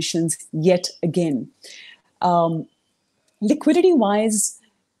more commissions yet again. Liquidity-wise,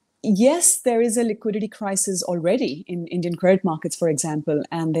 yes, there is a liquidity crisis already in Indian credit markets, for example,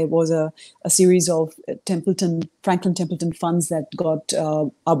 and there was a series of Franklin Templeton funds that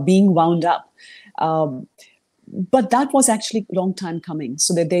are being wound up. But that was actually a long time coming.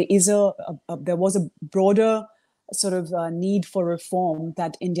 So that there was a broader sort of need for reform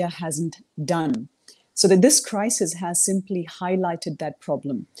that India hasn't done. So that this crisis has simply highlighted that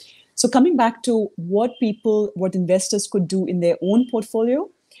problem. So coming back to what investors could do in their own portfolio,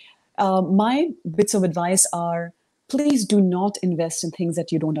 my bits of advice are, please do not invest in things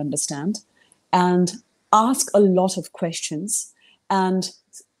that you don't understand, and ask a lot of questions. And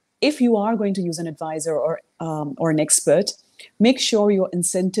if you are going to use an advisor or an expert, make sure your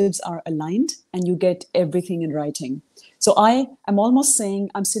incentives are aligned and you get everything in writing. So I am almost saying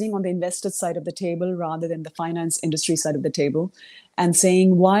I'm sitting on the investor side of the table rather than the finance industry side of the table, and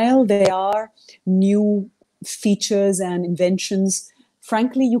saying, while there are new features and inventions,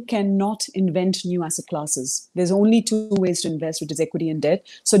 frankly, you cannot invent new asset classes. There's only two ways to invest, which is equity and debt.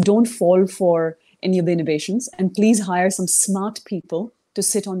 So don't fall for any of the innovations, and please hire some smart people to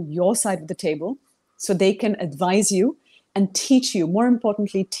sit on your side of the table so they can advise you and teach you, more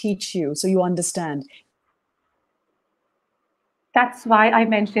importantly, teach you so you understand. That's why I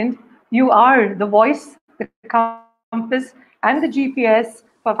mentioned you are the voice, the compass, and the GPS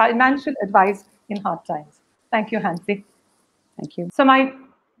for financial advice in hard times. Thank you, Hansi. Thank you. So my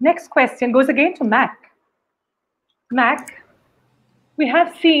next question goes again to Mac. Mac, we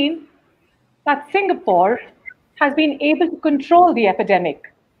have seen that Singapore has been able to control the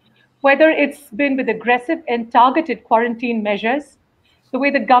epidemic, whether it's been with aggressive and targeted quarantine measures, the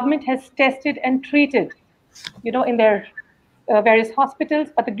way the government has tested and treated, in their various hospitals,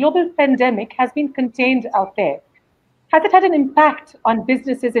 but the global pandemic has been contained out there. Has it had an impact on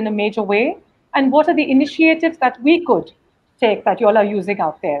businesses in a major way? And what are the initiatives that we could take that you all are using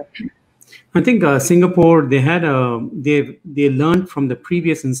out there? I think Singapore, they learned from the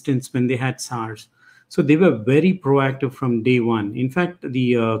previous instance when they had SARS. So they were very proactive from day one. In fact,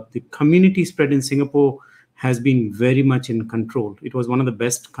 the community spread in Singapore has been very much in control. It was one of the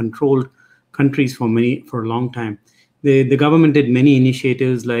best controlled countries for a long time. The government did many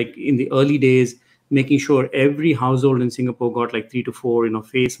initiatives, like in the early days, making sure every household in Singapore got like 3 to 4,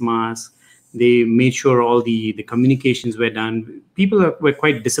 face masks. They made sure all the communications were done. People were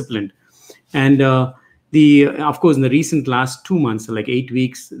quite disciplined. And of course, in the recent last 2 months, like 8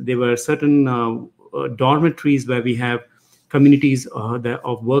 weeks, there were certain dormitories where we have communities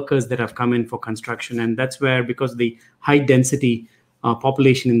of workers that have come in for construction. And that's where, because of the high density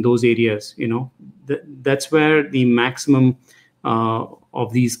population in those areas, that's where the maximum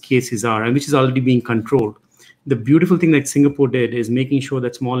of these cases are, and which is already being controlled. The beautiful thing that Singapore did is making sure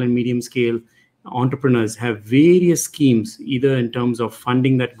that small and medium scale entrepreneurs have various schemes, either in terms of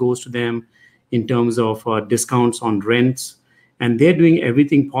funding that goes to them, in terms of discounts on rents, and they're doing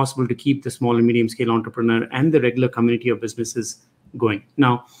everything possible to keep the small and medium scale entrepreneur and the regular community of businesses going.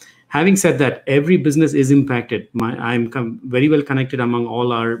 Now, having said that, every business is impacted. I'm very well connected among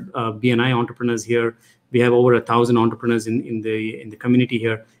all our BNI entrepreneurs here. We have over 1,000 entrepreneurs in the community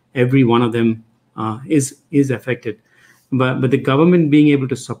here. Every one of them is affected, but the government being able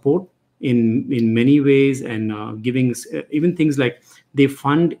to support in many ways, and giving even things like they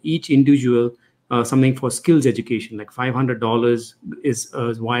fund each individual something for skills education, like $500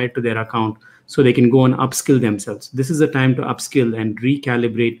 is wired to their account so they can go and upskill themselves. This is the time to upskill and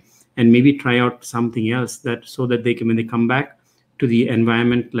recalibrate and maybe try out something else, so that they can, when they come back to the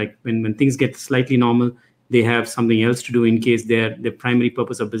environment, like when things get slightly normal, they have something else to do in case their primary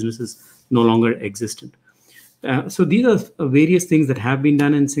purpose of business is no longer existent. So these are various things that have been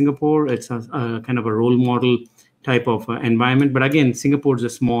done in Singapore. It's a kind of a role model type of environment. But again, Singapore is a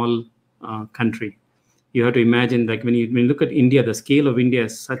small country. You have to imagine, like when you look at India, the scale of India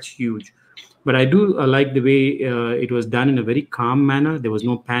is such huge. But I do like the way it was done in a very calm manner. There was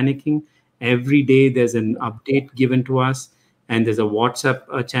no panicking. Every day there's an update given to us, and there's a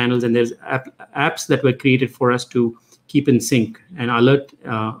WhatsApp channels, and there's apps that were created for us to keep in sync and alert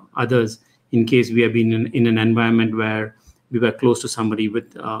others in case we have been in an environment where we were close to somebody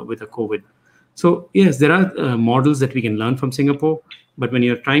with a COVID. So yes, there are models that we can learn from Singapore, but when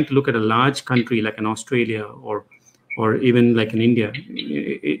you're trying to look at a large country like an Australia or even like in India,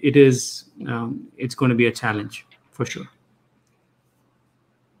 it's going to be a challenge for sure.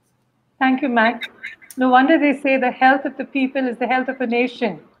 Thank you, Mac. No wonder they say the health of the people is the health of a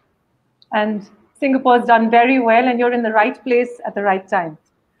nation. And Singapore's done very well, and you're in the right place at the right time.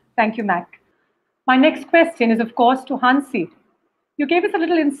 Thank you, Mac. My next question is, of course, to Hansi. You gave us a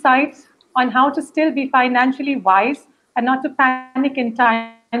little insight on how to still be financially wise and not to panic in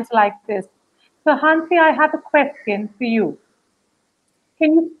times like this. So, Hansi, I have a question for you.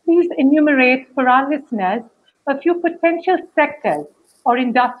 Can you please enumerate for our listeners a few potential sectors or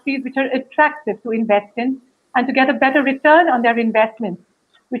industries which are attractive to invest in and to get a better return on their investments,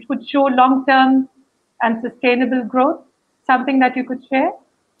 which would show long-term and sustainable growth? Something that you could share?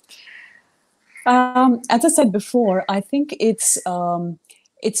 As I said before, I think it's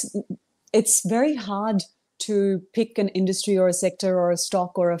very hard to pick an industry or a sector or a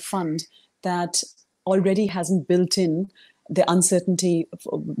stock or a fund that already hasn't built in the uncertainty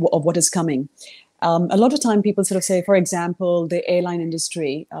of what is coming. A lot of time people sort of say, for example, the airline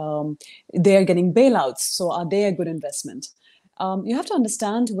industry, they're getting bailouts. So are they a good investment? You have to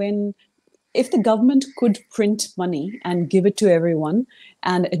understand if the government could print money and give it to everyone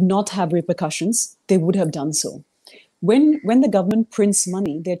and it not have repercussions, they would have done so. When the government prints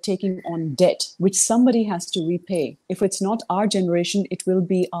money, they're taking on debt, which somebody has to repay. If it's not our generation, it will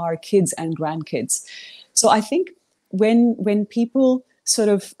be our kids and grandkids. So I think when people sort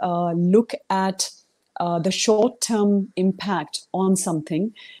of look at the short-term impact on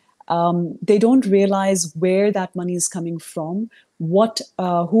something, they don't realize where that money is coming from,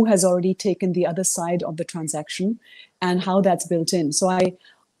 who has already taken the other side of the transaction, and how that's built in. So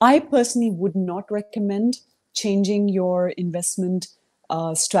I personally would not recommend changing your investment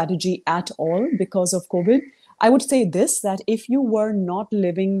strategy at all because of COVID. I would say this, that if you were not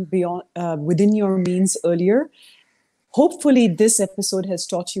living beyond within your means earlier, hopefully this episode has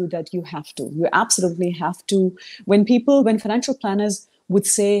taught you that you absolutely have to. When financial planners would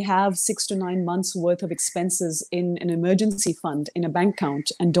say have 6 to 9 months worth of expenses in an emergency fund in a bank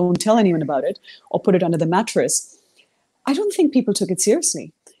account and don't tell anyone about it or put it under the mattress, I don't think people took it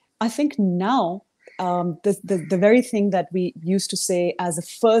seriously. I think now the very thing that we used to say as a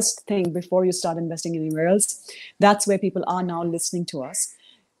first thing before you start investing anywhere else, that's where people are now listening to us.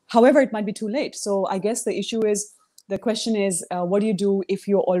 However, it might be too late. So I guess the question is, what do you do if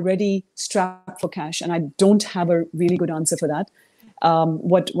you're already strapped for cash? And I don't have a really good answer for that.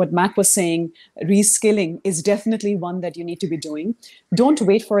 What Mac was saying, reskilling is definitely one that you need to be doing. Don't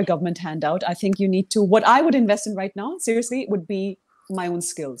wait for a government handout. I think you need to, what I would invest in right now, seriously, would be my own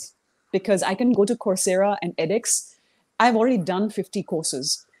skills, because I can go to Coursera and edX. I've already done 50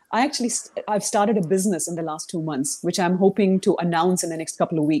 courses. I've started a business in the last 2 months, which I'm hoping to announce in the next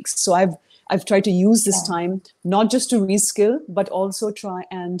couple of weeks. So I've tried to use this time, not just to reskill, but also try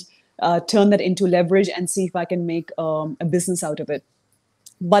and turn that into leverage and see if I can make a business out of it.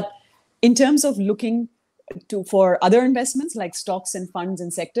 But in terms of looking for other investments like stocks and funds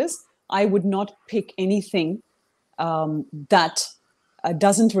and sectors, I would not pick anything that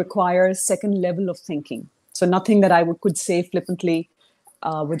doesn't require a second level of thinking. So nothing that I could say flippantly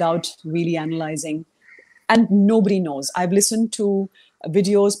without really analyzing. And nobody knows. I've listened to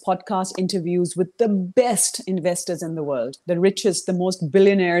videos, podcast interviews with the best investors in the world, the richest, the most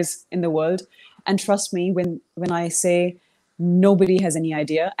billionaires in the world. And trust me, when I say nobody has any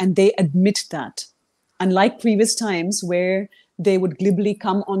idea, and they admit that. Unlike previous times where they would glibly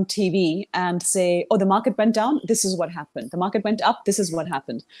come on TV and say, oh, the market went down, this is what happened. The market went up, this is what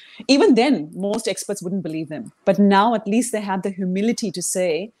happened. Even then, most experts wouldn't believe them. But now at least they have the humility to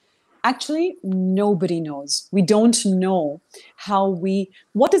say, actually, nobody knows. We don't know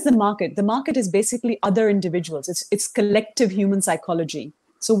what is the market? The market is basically other individuals. It's collective human psychology.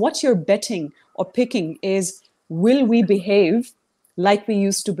 So what you're betting or picking is, will we behave like we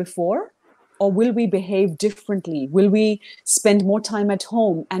used to before? Or will we behave differently? Will we spend more time at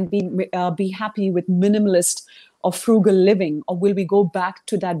home and be happy with minimalist or frugal living? Or will we go back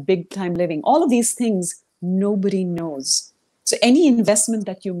to that big time living? All of these things, nobody knows. So any investment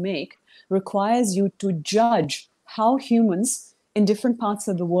that you make requires you to judge how humans in different parts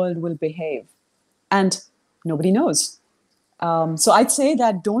of the world will behave. And nobody knows. So I'd say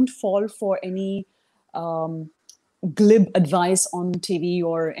that don't fall for any glib advice on TV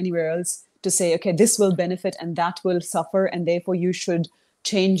or anywhere else to say, okay, this will benefit and that will suffer, and therefore you should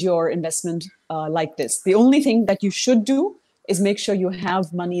change your investment like this. The only thing that you should do is make sure you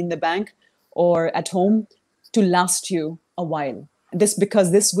have money in the bank or at home to last you a while.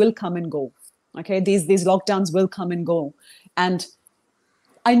 Because this will come and go. Okay, these lockdowns will come and go. And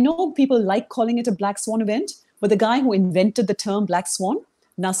I know people like calling it a black swan event, but the guy who invented the term black swan,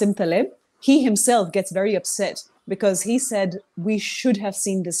 Nassim Taleb, he himself gets very upset because he said we should have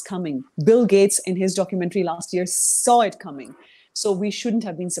seen this coming. Bill Gates in his documentary last year saw it coming. So we shouldn't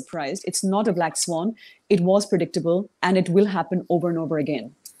have been surprised. It's not a black swan. It was predictable, and it will happen over and over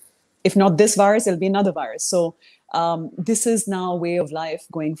again. If not this virus, it'll be another virus. So this is now a way of life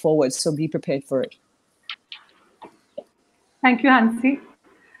going forward. So be prepared for it. Thank you, Hansi.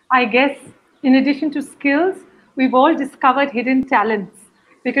 I guess in addition to skills, we've all discovered hidden talents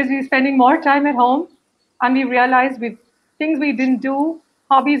because we're spending more time at home and we realized things we didn't do,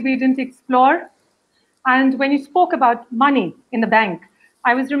 hobbies we didn't explore. And when you spoke about money in the bank,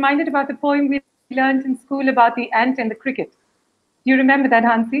 I was reminded about the poem we learned in school about the ant and the cricket. Do you remember that,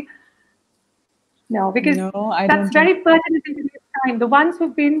 Hansi? No, because that's very pertinent in this time. The ones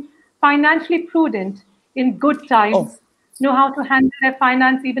who've been financially prudent in good times know how to handle their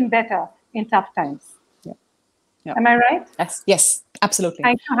finance even better in tough times. Yeah. Am I right? Yes, absolutely.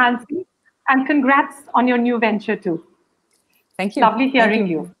 Thank you, Hansi. And congrats on your new venture too. Thank you. Lovely hearing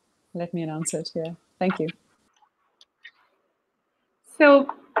you. Let me announce it. Yeah, thank you.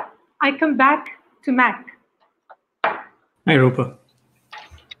 So I come back to Mac. Hi, Rupa.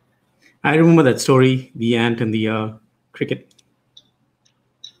 I remember that story, the ant and the cricket.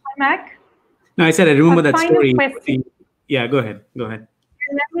 Hi, Mac. No, I said I remember that story. Yeah, go ahead. Remember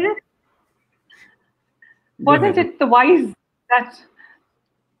it? Wasn't it the wise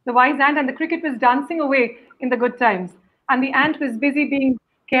ant and the cricket was dancing away in the good times, and the ant was busy being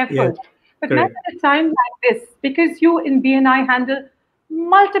careful. Yeah, but not at a time like this, because you in BNI handle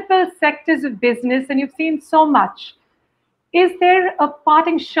multiple sectors of business and you've seen so much. Is there a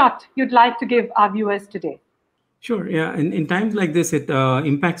parting shot you'd like to give our viewers today? Sure. Yeah. In times like this, it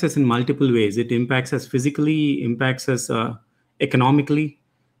impacts us in multiple ways. It impacts us physically, impacts us economically,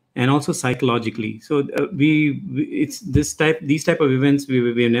 and also psychologically. So it's these type of events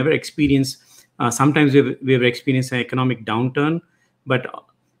we have never experienced. Sometimes we've experienced an economic downturn,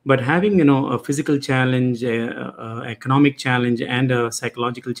 but having a physical challenge, economic challenge, and a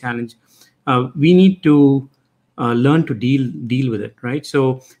psychological challenge, we need to learn to deal with it, right?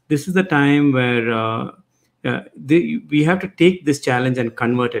 So this is the time where we have to take this challenge and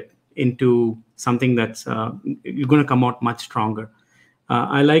convert it into something that's you're going to come out much stronger.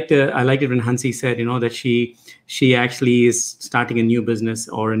 I liked it when Hansi said, that she actually is starting a new business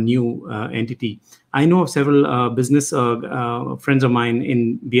or a new entity. I know of several business friends of mine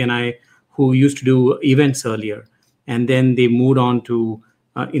in BNI who used to do events earlier, and then they moved on to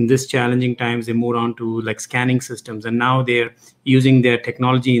in this challenging times, they moved on to like scanning systems, and now they're using their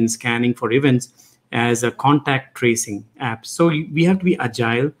technology in scanning for events as a contact tracing app. So we have to be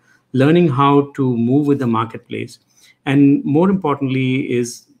agile, learning how to move with the marketplace. And more importantly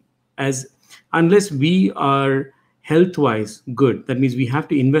is, unless we are health-wise good, that means we have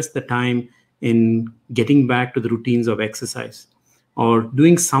to invest the time in getting back to the routines of exercise or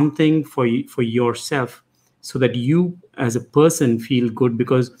doing something for yourself so that you as a person feel good.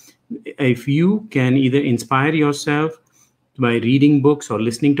 Because if you can either inspire yourself by reading books or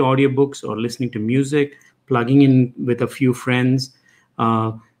listening to audiobooks or listening to music, plugging in with a few friends,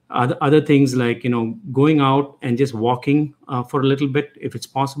 other things like going out and just walking for a little bit if it's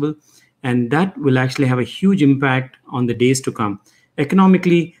possible, and that will actually have a huge impact on the days to come.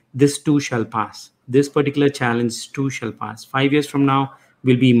 Economically, this too shall pass. This particular challenge too shall pass. 5 years from now,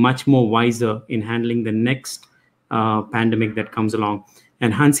 we'll be much more wiser in handling the next pandemic that comes along.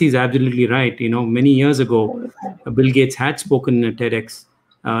 And Hansi is absolutely right. Many years ago, Bill Gates had spoken in a TEDx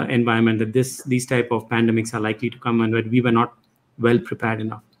environment that these type of pandemics are likely to come, and that we were not well prepared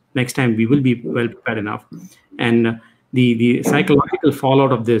enough. Next time we will be well prepared enough. And the psychological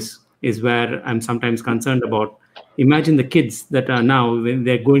fallout of this is where I'm sometimes concerned about. Imagine the kids that are now, when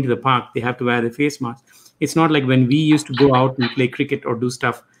they're going to the park, they have to wear the face mask. It's not like when we used to go out and play cricket or do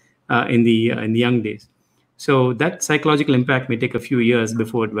stuff in the young days. So that psychological impact may take a few years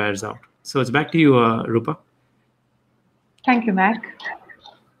before it wears out. So it's back to you, Rupa. Thank you, Mac.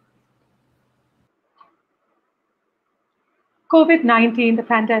 COVID-19, the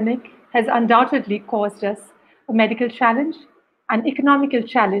pandemic, has undoubtedly caused us a medical challenge, an economical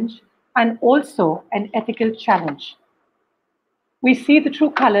challenge, and also an ethical challenge. We see the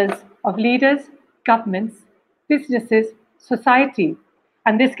true colors of leaders, governments, businesses, society,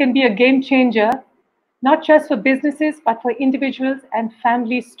 and this can be a game changer not just for businesses, but for individuals and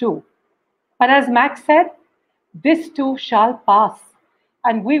families too. But as Max said, this too shall pass,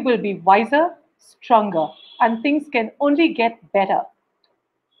 and we will be wiser, stronger, and things can only get better.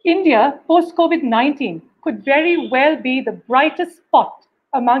 India, post COVID 19, could very well be the brightest spot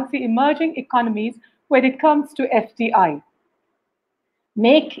amongst the emerging economies when it comes to FDI.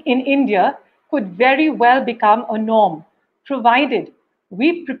 Make in India could very well become a norm, provided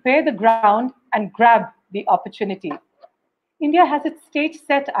we prepare the ground and grab the opportunity. India has its stage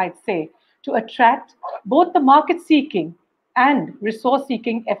set, I'd say, to attract both the market seeking and resource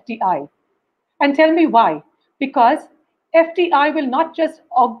seeking FDI. And tell me why. Because FDI will not just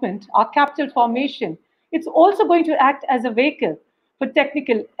augment our capital formation, it's also going to act as a vehicle for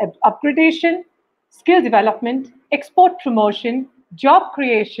technical upgradation, skill development, export promotion, job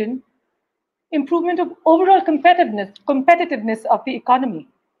creation, improvement of overall competitiveness of the economy.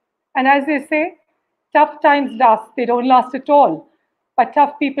 And as they say, tough times last, they don't last at all, but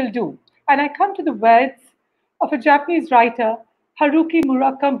tough people do. And I come to the words of a Japanese writer, Haruki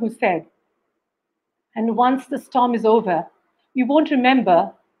Murakami, who said, and once the storm is over, you won't remember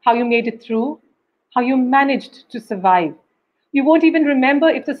how you made it through, how you managed to survive. You won't even remember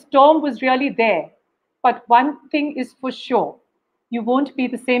if the storm was really there. But one thing is for sure, you won't be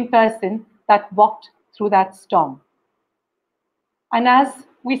the same person that walked through that storm. And as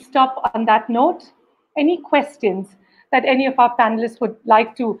we stop on that note, any questions that any of our panelists would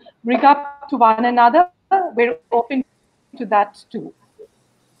like to bring up to one another, we're open to that too.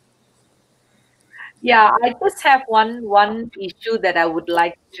 Yeah, I just have one issue that I would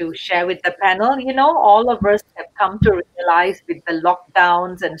like to share with the panel. You know, all of us have come to realize with the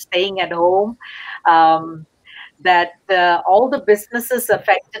lockdowns and staying at home that all the businesses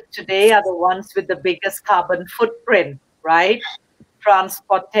affected today are the ones with the biggest carbon footprint, right?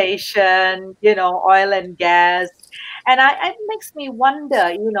 Transportation, you know, oil and gas. And it makes me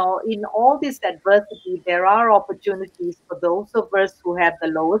wonder, you know, in all this adversity, there are opportunities for those of us who have the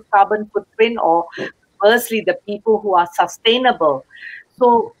lowest carbon footprint, or firstly, the people who are sustainable.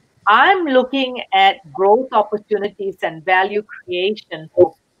 So I'm looking at growth opportunities and value creation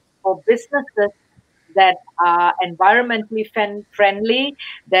for businesses that are environmentally friendly,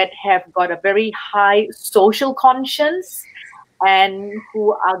 that have got a very high social conscience, and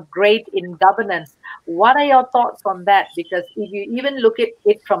who are great in governance. What are your thoughts on that? Because if you even look at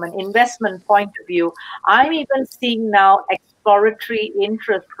it from an investment point of view, I'm even seeing now exploratory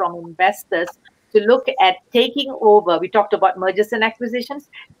interest from investors to look at taking over. We talked about mergers and acquisitions,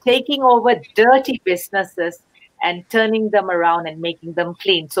 taking over dirty businesses and turning them around and making them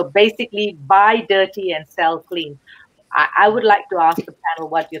clean. So basically, buy dirty and sell clean. I would like to ask the panel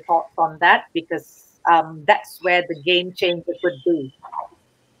what your thoughts on that, because that's where the game changer could be.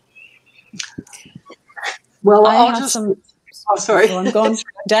 Well, I I'll have just. some. Oh, sorry. Go on.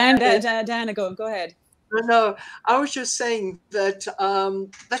 Diana, go ahead. No, I was just saying that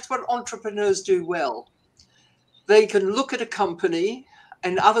that's what entrepreneurs do well. They can look at a company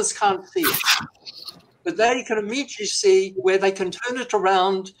and others can't see it, but they can immediately see where they can turn it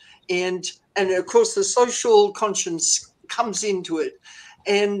around, and of course the social conscience comes into it.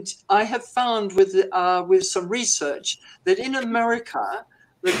 And I have found with some research that in America,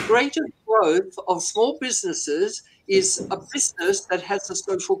 the greatest growth of small businesses is a business that has a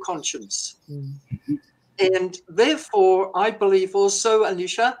social conscience. Mm-hmm. And therefore, I believe also,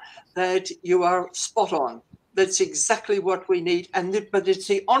 Anisha, that you are spot on. That's exactly what we need. But it's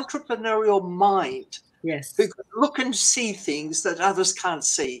the entrepreneurial mind, yes, who can look and see things that others can't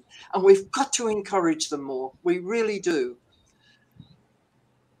see. And we've got to encourage them more. We really do.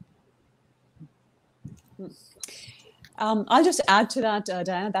 I'll just add to that,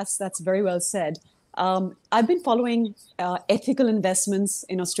 Diana. That's very well said. I've been following ethical investments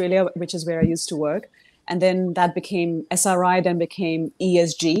in Australia, which is where I used to work. And then that became SRI, then became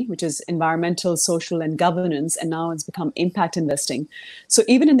ESG, which is environmental, social, and governance. And now it's become impact investing. So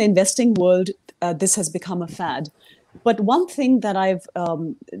even in the investing world, this has become a fad. But one thing that I've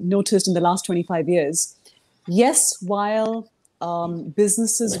noticed in the last 25 years, yes, while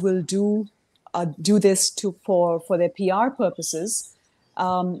businesses will do this for their PR purposes,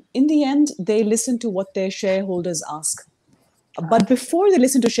 in the end, they listen to what their shareholders ask. But before they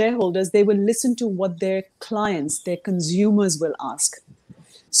listen to shareholders, they will listen to what their clients, their consumers will ask.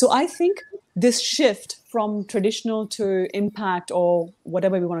 So I think this shift from traditional to impact, or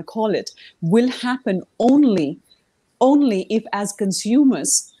whatever we want to call it, will happen only if, as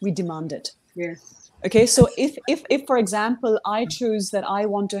consumers, we demand it. Yes. Okay, so if for example, I choose that I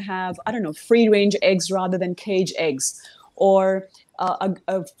want to have, I don't know, free range eggs rather than cage eggs, or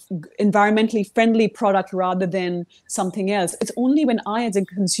a environmentally friendly product rather than something else. It's only when I, as a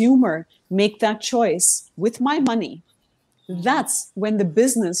consumer, make that choice with my money, that's when the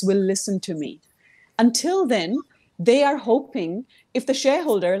business will listen to me. Until then, they are hoping, if the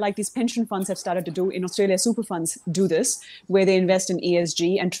shareholder, like these pension funds have started to do in Australia, super funds do this, where they invest in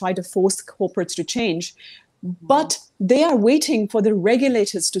ESG and try to force corporates to change. But they are waiting for the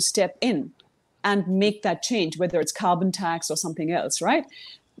regulators to step in and make that change, whether it's carbon tax or something else, right?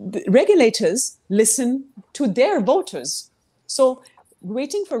 The regulators listen to their voters. So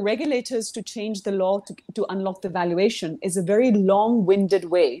waiting for regulators to change the law to unlock the valuation is a very long-winded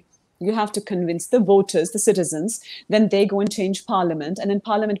way. You have to convince the voters, the citizens, then they go and change parliament, and then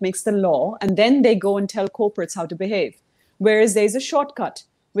parliament makes the law, and then they go and tell corporates how to behave. Whereas there's a shortcut,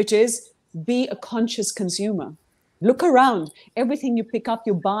 which is be a conscious consumer. Look around. Everything you pick up,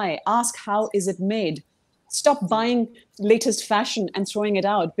 you buy. Ask, how is it made? Stop buying latest fashion and throwing it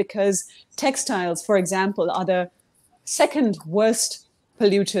out, because textiles, for example, are the second worst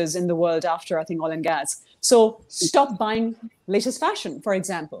polluters in the world after, I think, oil and gas. So stop buying latest fashion, for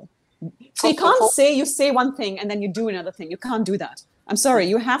example. So you can't say, you say one thing and then you do another thing. You can't do that. I'm sorry.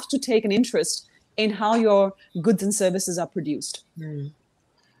 You have to take an interest in how your goods and services are produced.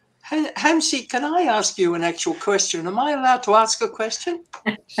 Hansi, can I ask you an actual question? Am I allowed to ask a question?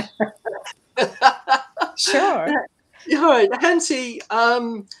 Sure. All right, Hansi,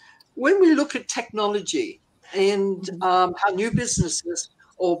 when we look at technology and how new businesses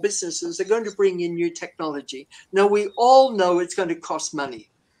are going to bring in new technology, now we all know it's going to cost money.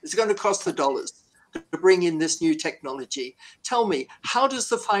 It's going to cost the dollars to bring in this new technology. Tell me, how does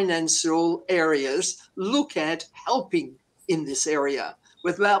the financial areas look at helping in this area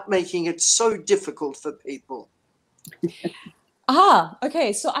without making it so difficult for people?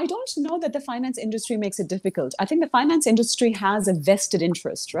 Okay. So I don't know that the finance industry makes it difficult. I think the finance industry has a vested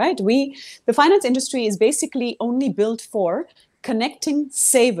interest, right? The finance industry is basically only built for connecting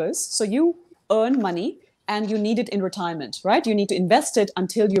savers. So you earn money and you need it in retirement, right? You need to invest it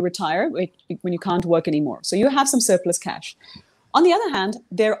until you retire when you can't work anymore. So you have some surplus cash. On the other hand,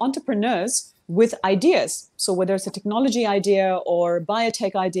 they're entrepreneurs with ideas. So whether it's a technology idea or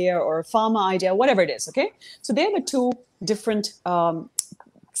biotech idea or pharma idea, whatever it is, okay? So they're the two different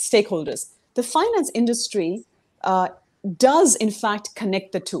stakeholders. The finance industry does, in fact,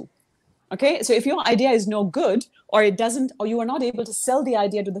 connect the two. Okay, so if your idea is no good, or it doesn't, or you are not able to sell the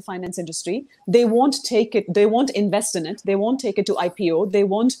idea to the finance industry, they won't take it, they won't invest in it, they won't take it to IPO, they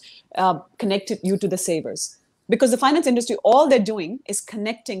won't connect you to the savers. Because the finance industry, all they're doing is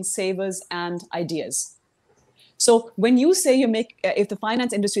connecting savers and ideas. So when you say if the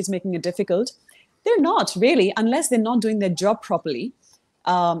finance industry is making it difficult, they're not really, unless they're not doing their job properly,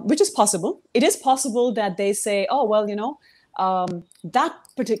 which is possible. It is possible that they say, oh, well, that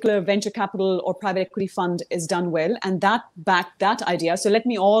particular venture capital or private equity fund is done well, and that backed that idea. So let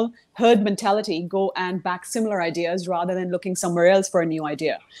me all herd mentality go and back similar ideas rather than looking somewhere else for a new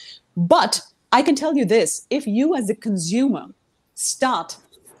idea. But I can tell you this, if you as a consumer start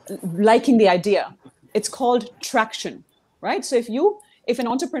liking the idea, it's called traction, right? So if an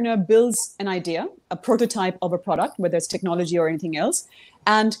entrepreneur builds an idea, a prototype of a product, whether it's technology or anything else,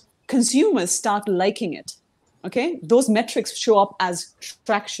 and consumers start liking it, okay, those metrics show up as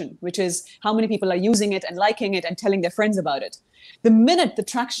traction, which is how many people are using it and liking it and telling their friends about it. The minute the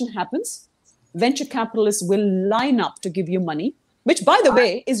traction happens, venture capitalists will line up to give you money, which, by the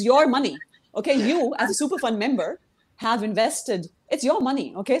way, is your money. Okay, you as a super fund member have invested, it's your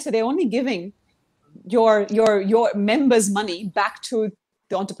money. Okay, so they're only giving your members' money back to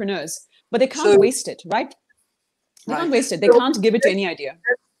the entrepreneurs, but they can't waste it, right? They can't waste it. They can't give it to any idea.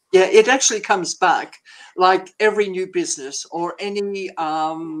 Yeah, it actually comes back like every new business or any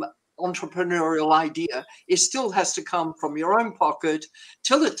entrepreneurial idea. It still has to come from your own pocket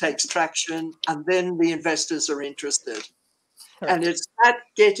till it takes traction, and then the investors are interested. Correct. And it's that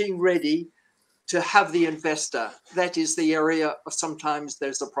getting ready to have the investor. That is the area of sometimes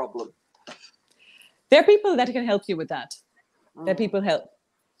there's a problem. There are people that can help you with that. There are people help.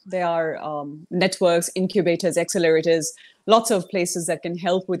 There are networks, incubators, accelerators, lots of places that can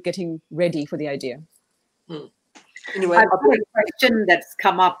help with getting ready for the idea. Anyway, I've got a question that's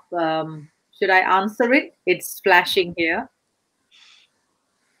come up. Should I answer it? It's flashing here.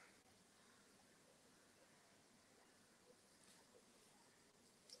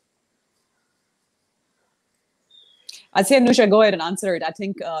 I'd say, Anusha, go ahead and answer it. I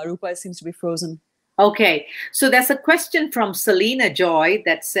think Rupa seems to be frozen. Okay, so there's a question from Selena Joy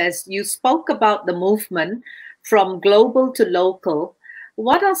that says, you spoke about the movement from global to local.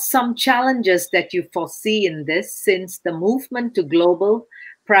 what are some challenges that you foresee in this, since the movement to global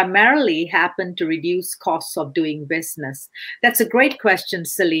primarily happened to reduce costs of doing business? That's a great question,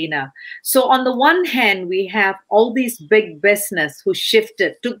 Selena. So on the one hand, we have all these big business who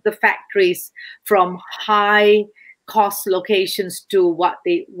shifted, took the factories from high cost locations to what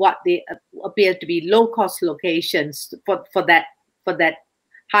they appear to be low cost locations for that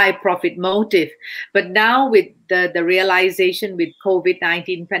high profit motive. But now with the realization with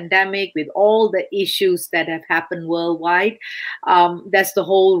COVID-19 pandemic, with all the issues that have happened worldwide, there's the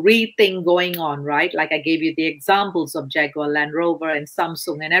whole rethink going on, right? Like I gave you the examples of Jaguar Land Rover and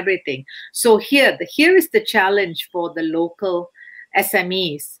Samsung and everything. So here is the challenge for the local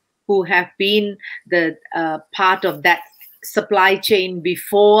SMEs who have been the part of that supply chain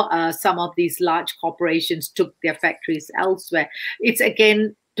before some of these large corporations took their factories elsewhere. It's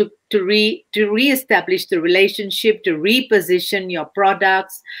again to reestablish the relationship, to reposition your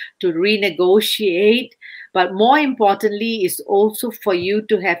products, to renegotiate. But more importantly is also for you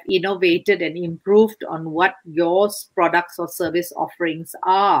to have innovated and improved on what your products or service offerings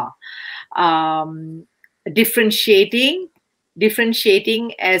are.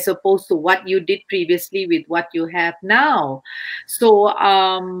 Differentiating as opposed to what you did previously with what you have now. So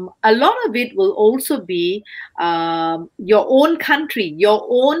a lot of it will also be your own country, your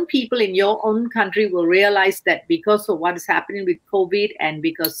own people in your own country will realize that because of what is happening with COVID and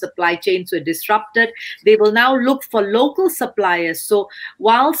because supply chains were disrupted, they will now look for local suppliers. So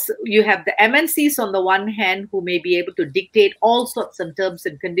whilst you have the MNCs on the one hand who may be able to dictate all sorts of terms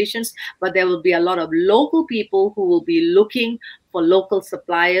and conditions, but there will be a lot of local people who will be looking for local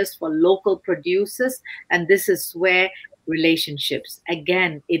suppliers, for local producers. And this is where relationships,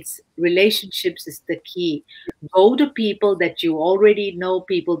 again, relationships is the key. Go to people that you already know,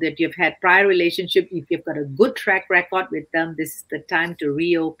 people that you've had prior relationship. If you've got a good track record with them, this is the time to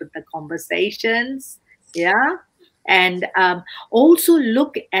reopen the conversations. Yeah. And also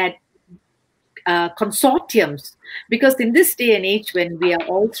look at consortiums, because in this day and age when we are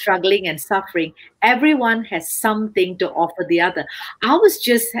all struggling and suffering, everyone has something to offer the other. I was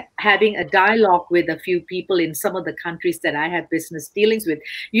just having a dialogue with a few people in some of the countries that I have business dealings with.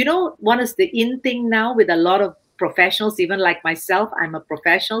 You know, one is the in thing now with a lot of professionals, even like myself, I'm a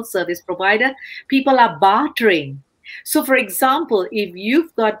professional service provider. People are bartering. So for example, if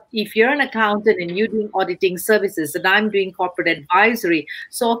you're an accountant and you're doing auditing services and I'm doing corporate advisory,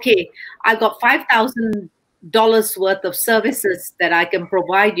 so okay, I got $5,000 worth of services that I can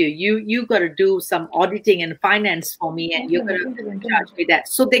provide you. You got to do some auditing and finance for me, and you're going to charge me that.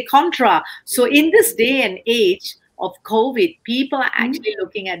 So they contra. So in this day and age of COVID, people are actually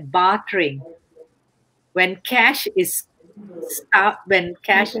looking at bartering. When cash is stuck, when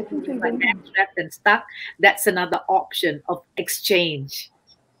cash is trapped and stuck, that's another option of exchange.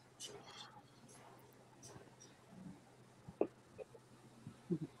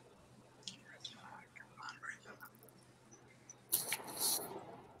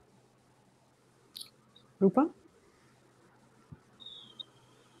 Rupa?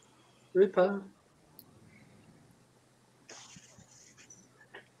 Rupa?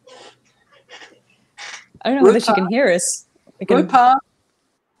 I don't know whether she can hear us. Rupa?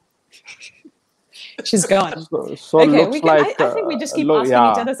 She's gone. So okay, looks like I think we just keep asking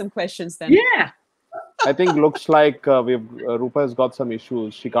each other some questions then. Yeah. I think looks like Rupa has got some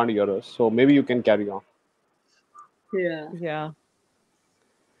issues. She can't hear us. So maybe you can carry on. Yeah.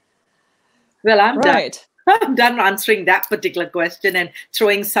 Well, I'm right. done. I'm done answering that particular question and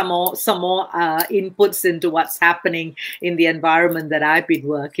throwing some more inputs into what's happening in the environment that I've been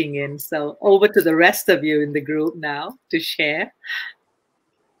working in. So over to the rest of you in the group now to share.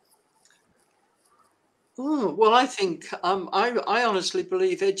 Oh, well, I think I honestly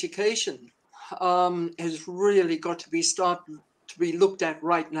believe education has really got to be looked at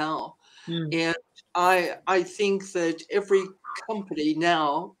right now. And I think that every company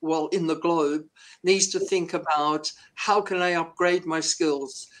now, well, in the globe, needs to think about how can I upgrade my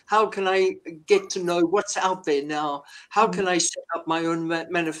skills? How can I get to know what's out there now? How can I set up my own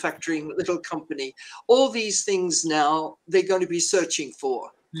manufacturing little company? All these things now they're going to be searching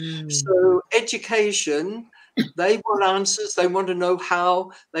for. So education, they want answers. They want to know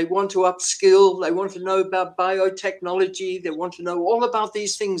how. They want to upskill. They want to know about biotechnology. They want to know all about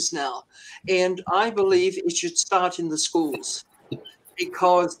these things now. And I believe it should start in the schools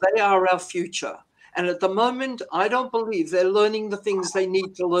because they are our future. And at the moment, I don't believe they're learning the things they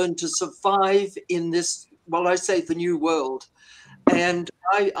need to learn to survive in this, well, I say the new world. And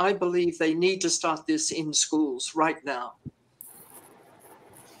I believe they need to start this in schools right now.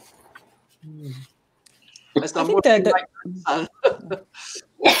 as I I'm think watching that my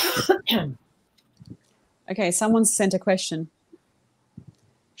grandson. okay, someone sent a question.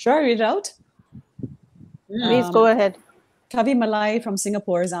 Shall I read it out? Please go ahead. Kavi Malai from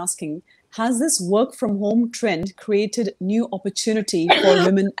Singapore is asking, has this work from home trend created new opportunity for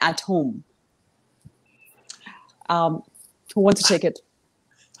women at home? Who wants to take it?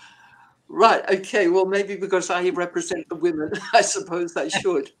 Right. Okay. Well, maybe because I represent the women, I suppose I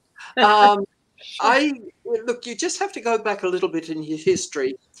should. Look, you just have to go back a little bit in your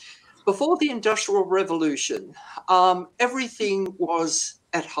history. Before the Industrial Revolution, everything was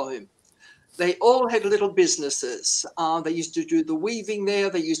at home. They all had little businesses. They used to do the weaving there.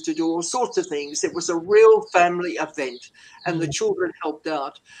 They used to do all sorts of things. It was a real family event, and the children helped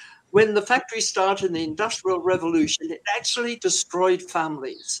out. When the factory started in the Industrial Revolution, it actually destroyed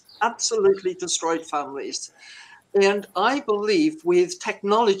families, absolutely destroyed families. And I believe with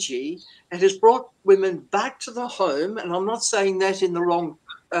technology, it has brought women back to the home. And I'm not saying that in the wrong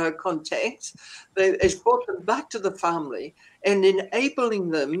context. It's brought them back to the family and enabling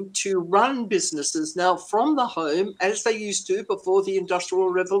them to run businesses now from the home as they used to before the Industrial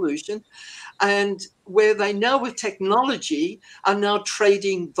Revolution. And where they now with technology are now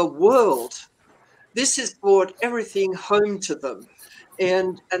trading the world. This has brought everything home to them.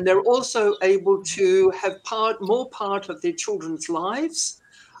 And they're also able to have more part of their children's lives.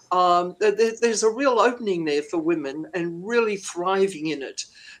 There's a real opening there for women and really thriving in it.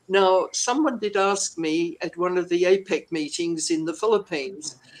 Now, someone did ask me at one of the APEC meetings in the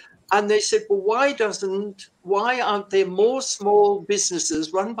Philippines, and they said, well, why aren't there more small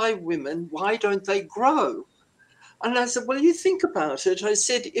businesses run by women? Why don't they grow? And I said, well, you think about it. I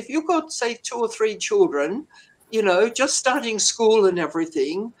said, if you've got, say, 2 or 3 children, just starting school and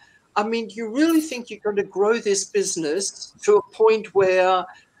everything, I mean, do you really think you're going to grow this business to a point where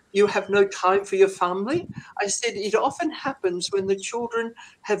you have no time for your family? I said, it often happens when the children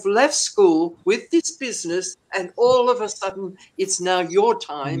have left school with this business and all of a sudden it's now your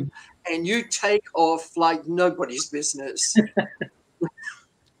time and you take off like nobody's business.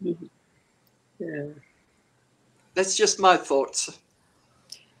 Yeah. That's just my thoughts.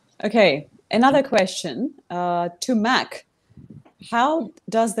 Okay, another question to Mac. How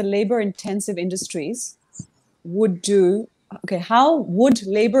does the labor-intensive industries how would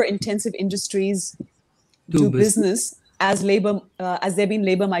labor-intensive industries do business as there been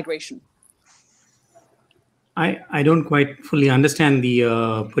labor migration? I don't quite fully understand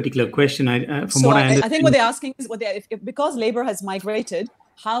the particular question. I think what they're asking is because labor has migrated,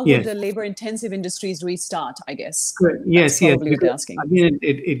 how would the labor-intensive industries restart? I guess. Yes. What they're asking. Again,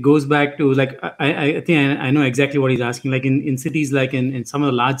 it goes back to like I think I know exactly what he's asking. Like in cities, like in some of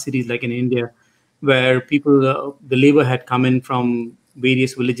the large cities, like in India, where people the labor had come in from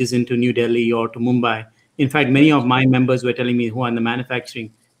various villages into New Delhi or to Mumbai. In fact, many of my members were telling me who are in the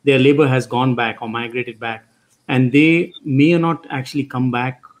manufacturing, their labor has gone back or migrated back, and they may not actually come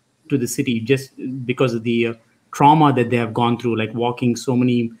back to the city just because of the trauma that they have gone through, like walking so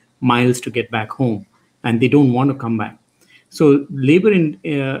many miles to get back home, and they don't want to come back. So labor in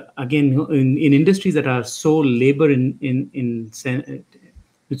industries that are so labor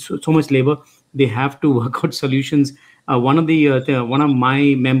with so much labor, they have to work out solutions. One of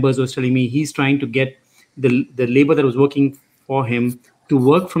my members was telling me he's trying to get the labor that was working for him to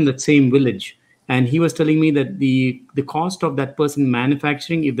work from the same village. And he was telling me that the cost of that person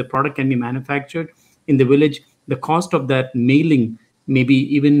manufacturing, if the product can be manufactured in the village, the cost of that mailing may be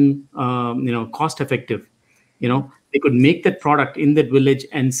even cost effective. They could make that product in that village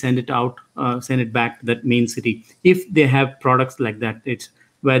and send it back to that main city. If they have products like that, it's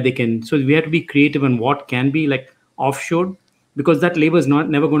where they can. So we have to be creative on what can be like offshore, because that labor is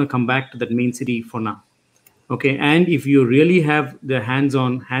never going to come back to that main city for now. Okay, and if you really have the hands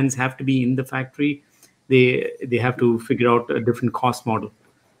have to be in the factory, they have to figure out a different cost model.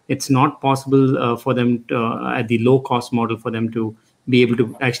 It's not possible for them to, at the low cost model for them to be able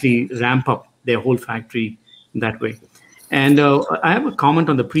to actually ramp up their whole factory that way. And I have a comment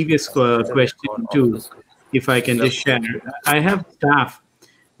on the previous question too, if I can just share. I have staff,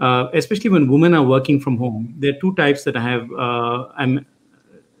 especially when women are working from home. There are 2 types that I have. I'm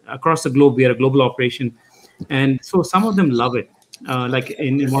across the globe. We are a global operation. And so some of them love it. Like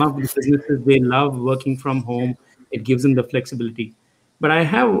in one of the businesses, they love working from home. It gives them the flexibility. But I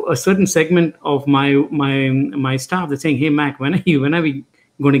have a certain segment of my staff that's saying, "Hey, Mac, when are we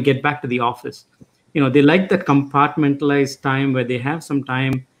going to get back to the office?" They like that compartmentalized time where they have some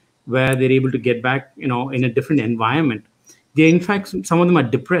time where they're able to get back, in a different environment. In fact, some of them are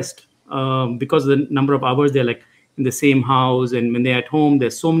depressed because of the number of hours they're like in the same house, and when they're at home,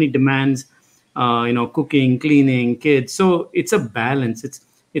 there's so many demands. cooking, cleaning, kids. So it's a balance.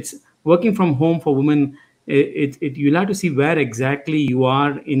 It's working from home for women. You'll have to see where exactly you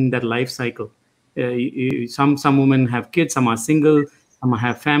are in that life cycle. Some women have kids, some are single, some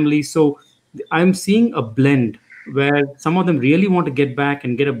have families. So I'm seeing a blend where some of them really want to get back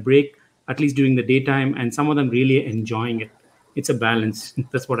and get a break, at least during the daytime, and some of them really enjoying it. It's a balance.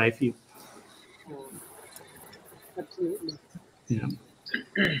 That's what I feel. Absolutely. Yeah.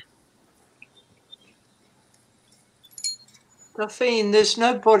 Daphne, there's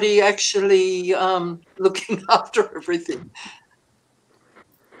nobody actually looking after everything.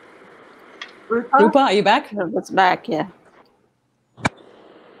 Rupa, are you back? It's back, yeah.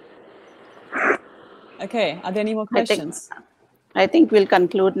 Okay, are there any more questions? I think we'll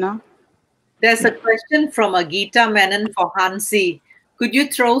conclude now. There's a question from Agita Menon for Hansi. Could you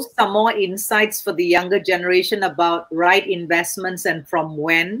throw some more insights for the younger generation about right investments and from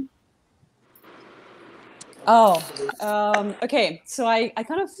when? Oh, okay. So I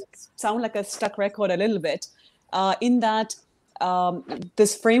kind of sound like a stuck record a little bit in that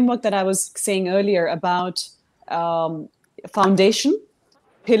this framework that I was saying earlier about foundation,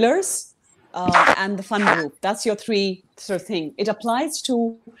 pillars, and the fund group. That's your three sort of thing. It applies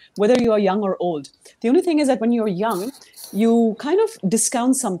to whether you are young or old. The only thing is that when you're young, you kind of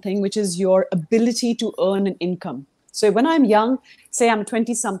discount something, which is your ability to earn an income. So when I'm young, say I'm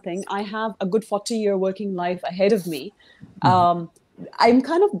 20 something, I have a good 40-year working life ahead of me. I'm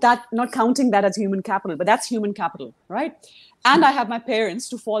kind of not counting that as human capital, but that's human capital, right? And I have my parents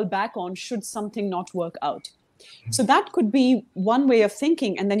to fall back on should something not work out. So that could be one way of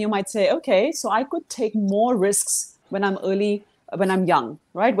thinking. And then you might say, okay, so I could take more risks when I'm young,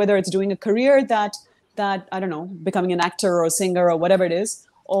 right? Whether it's doing a career that I don't know, becoming an actor or a singer or whatever it is,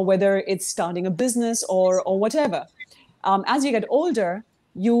 or whether it's starting a business or whatever. As you get older,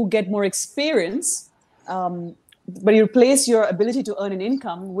 you get more experience, but you replace your ability to earn an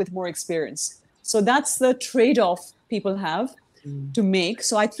income with more experience. So that's the trade-off people have to make.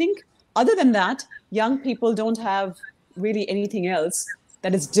 So I think other than that, young people don't have really anything else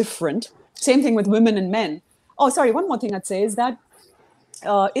that is different. Same thing with women and men. Oh, sorry, one more thing I'd say is that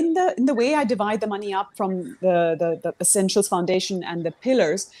in the way I divide the money up from the Essentials Foundation and the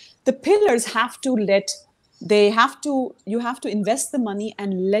pillars you have to invest the money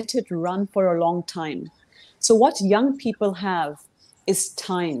and let it run for a long time. So what young people have is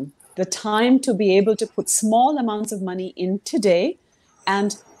time, the time to be able to put small amounts of money in today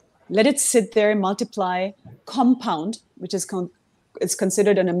and let it sit there, multiply, compound, which is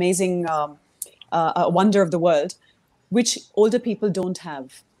considered an amazing wonder of the world, which older people don't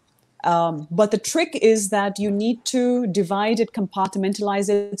have. But the trick is that you need to divide it, compartmentalize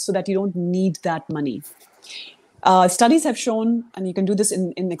it so that you don't need that money. Studies have shown, and you can do this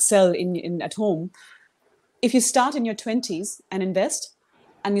in Excel at home, if you start in your 20s and invest,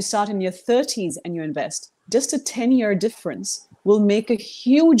 and you start in your 30s and you invest, just a 10-year difference will make a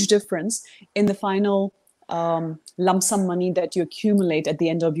huge difference in the final lump sum money that you accumulate at the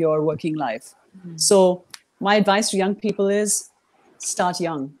end of your working life. So my advice to young people is start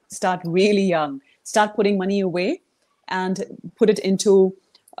young, start really young, start putting money away and put it into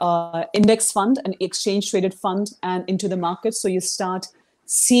index fund, an exchange traded fund, and into the market. So you start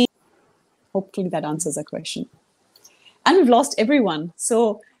seeing, hopefully that answers that question. And we've lost everyone.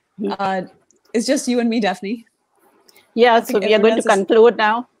 So it's just you and me, Daphne. Yeah, so we are going to conclude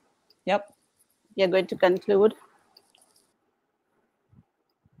now. Yep. We are going to conclude.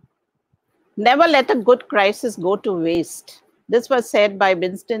 Never let a good crisis go to waste. This was said by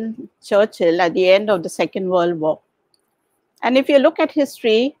Winston Churchill at the end of the Second World War. And if you look at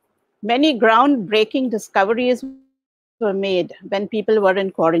history, many groundbreaking discoveries were made when people were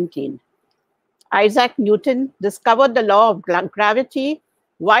in quarantine. Isaac Newton discovered the law of gravity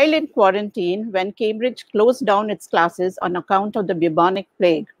while in quarantine when Cambridge closed down its classes on account of the bubonic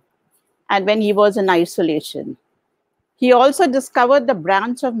plague and when he was in isolation. He also discovered the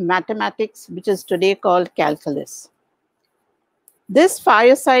branch of mathematics, which is today called calculus. This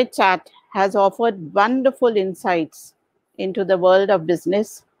fireside chat has offered wonderful insights into the world of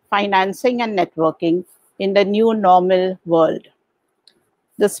business, financing, and networking in the new normal world.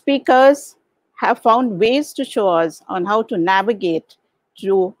 The speakers have found ways to show us on how to navigate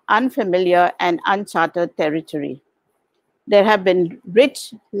through unfamiliar and uncharted territory. There have been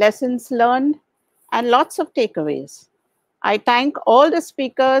rich lessons learned and lots of takeaways. I thank all the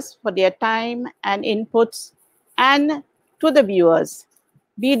speakers for their time and inputs, and to the viewers.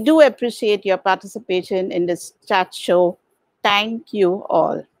 We do appreciate your participation in this chat show. Thank you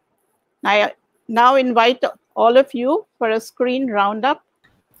all. I now invite all of you for a screen roundup.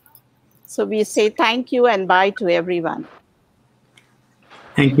 So we say thank you and bye to everyone.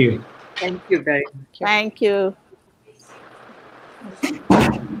 Thank you. Thank you very much. Thank you.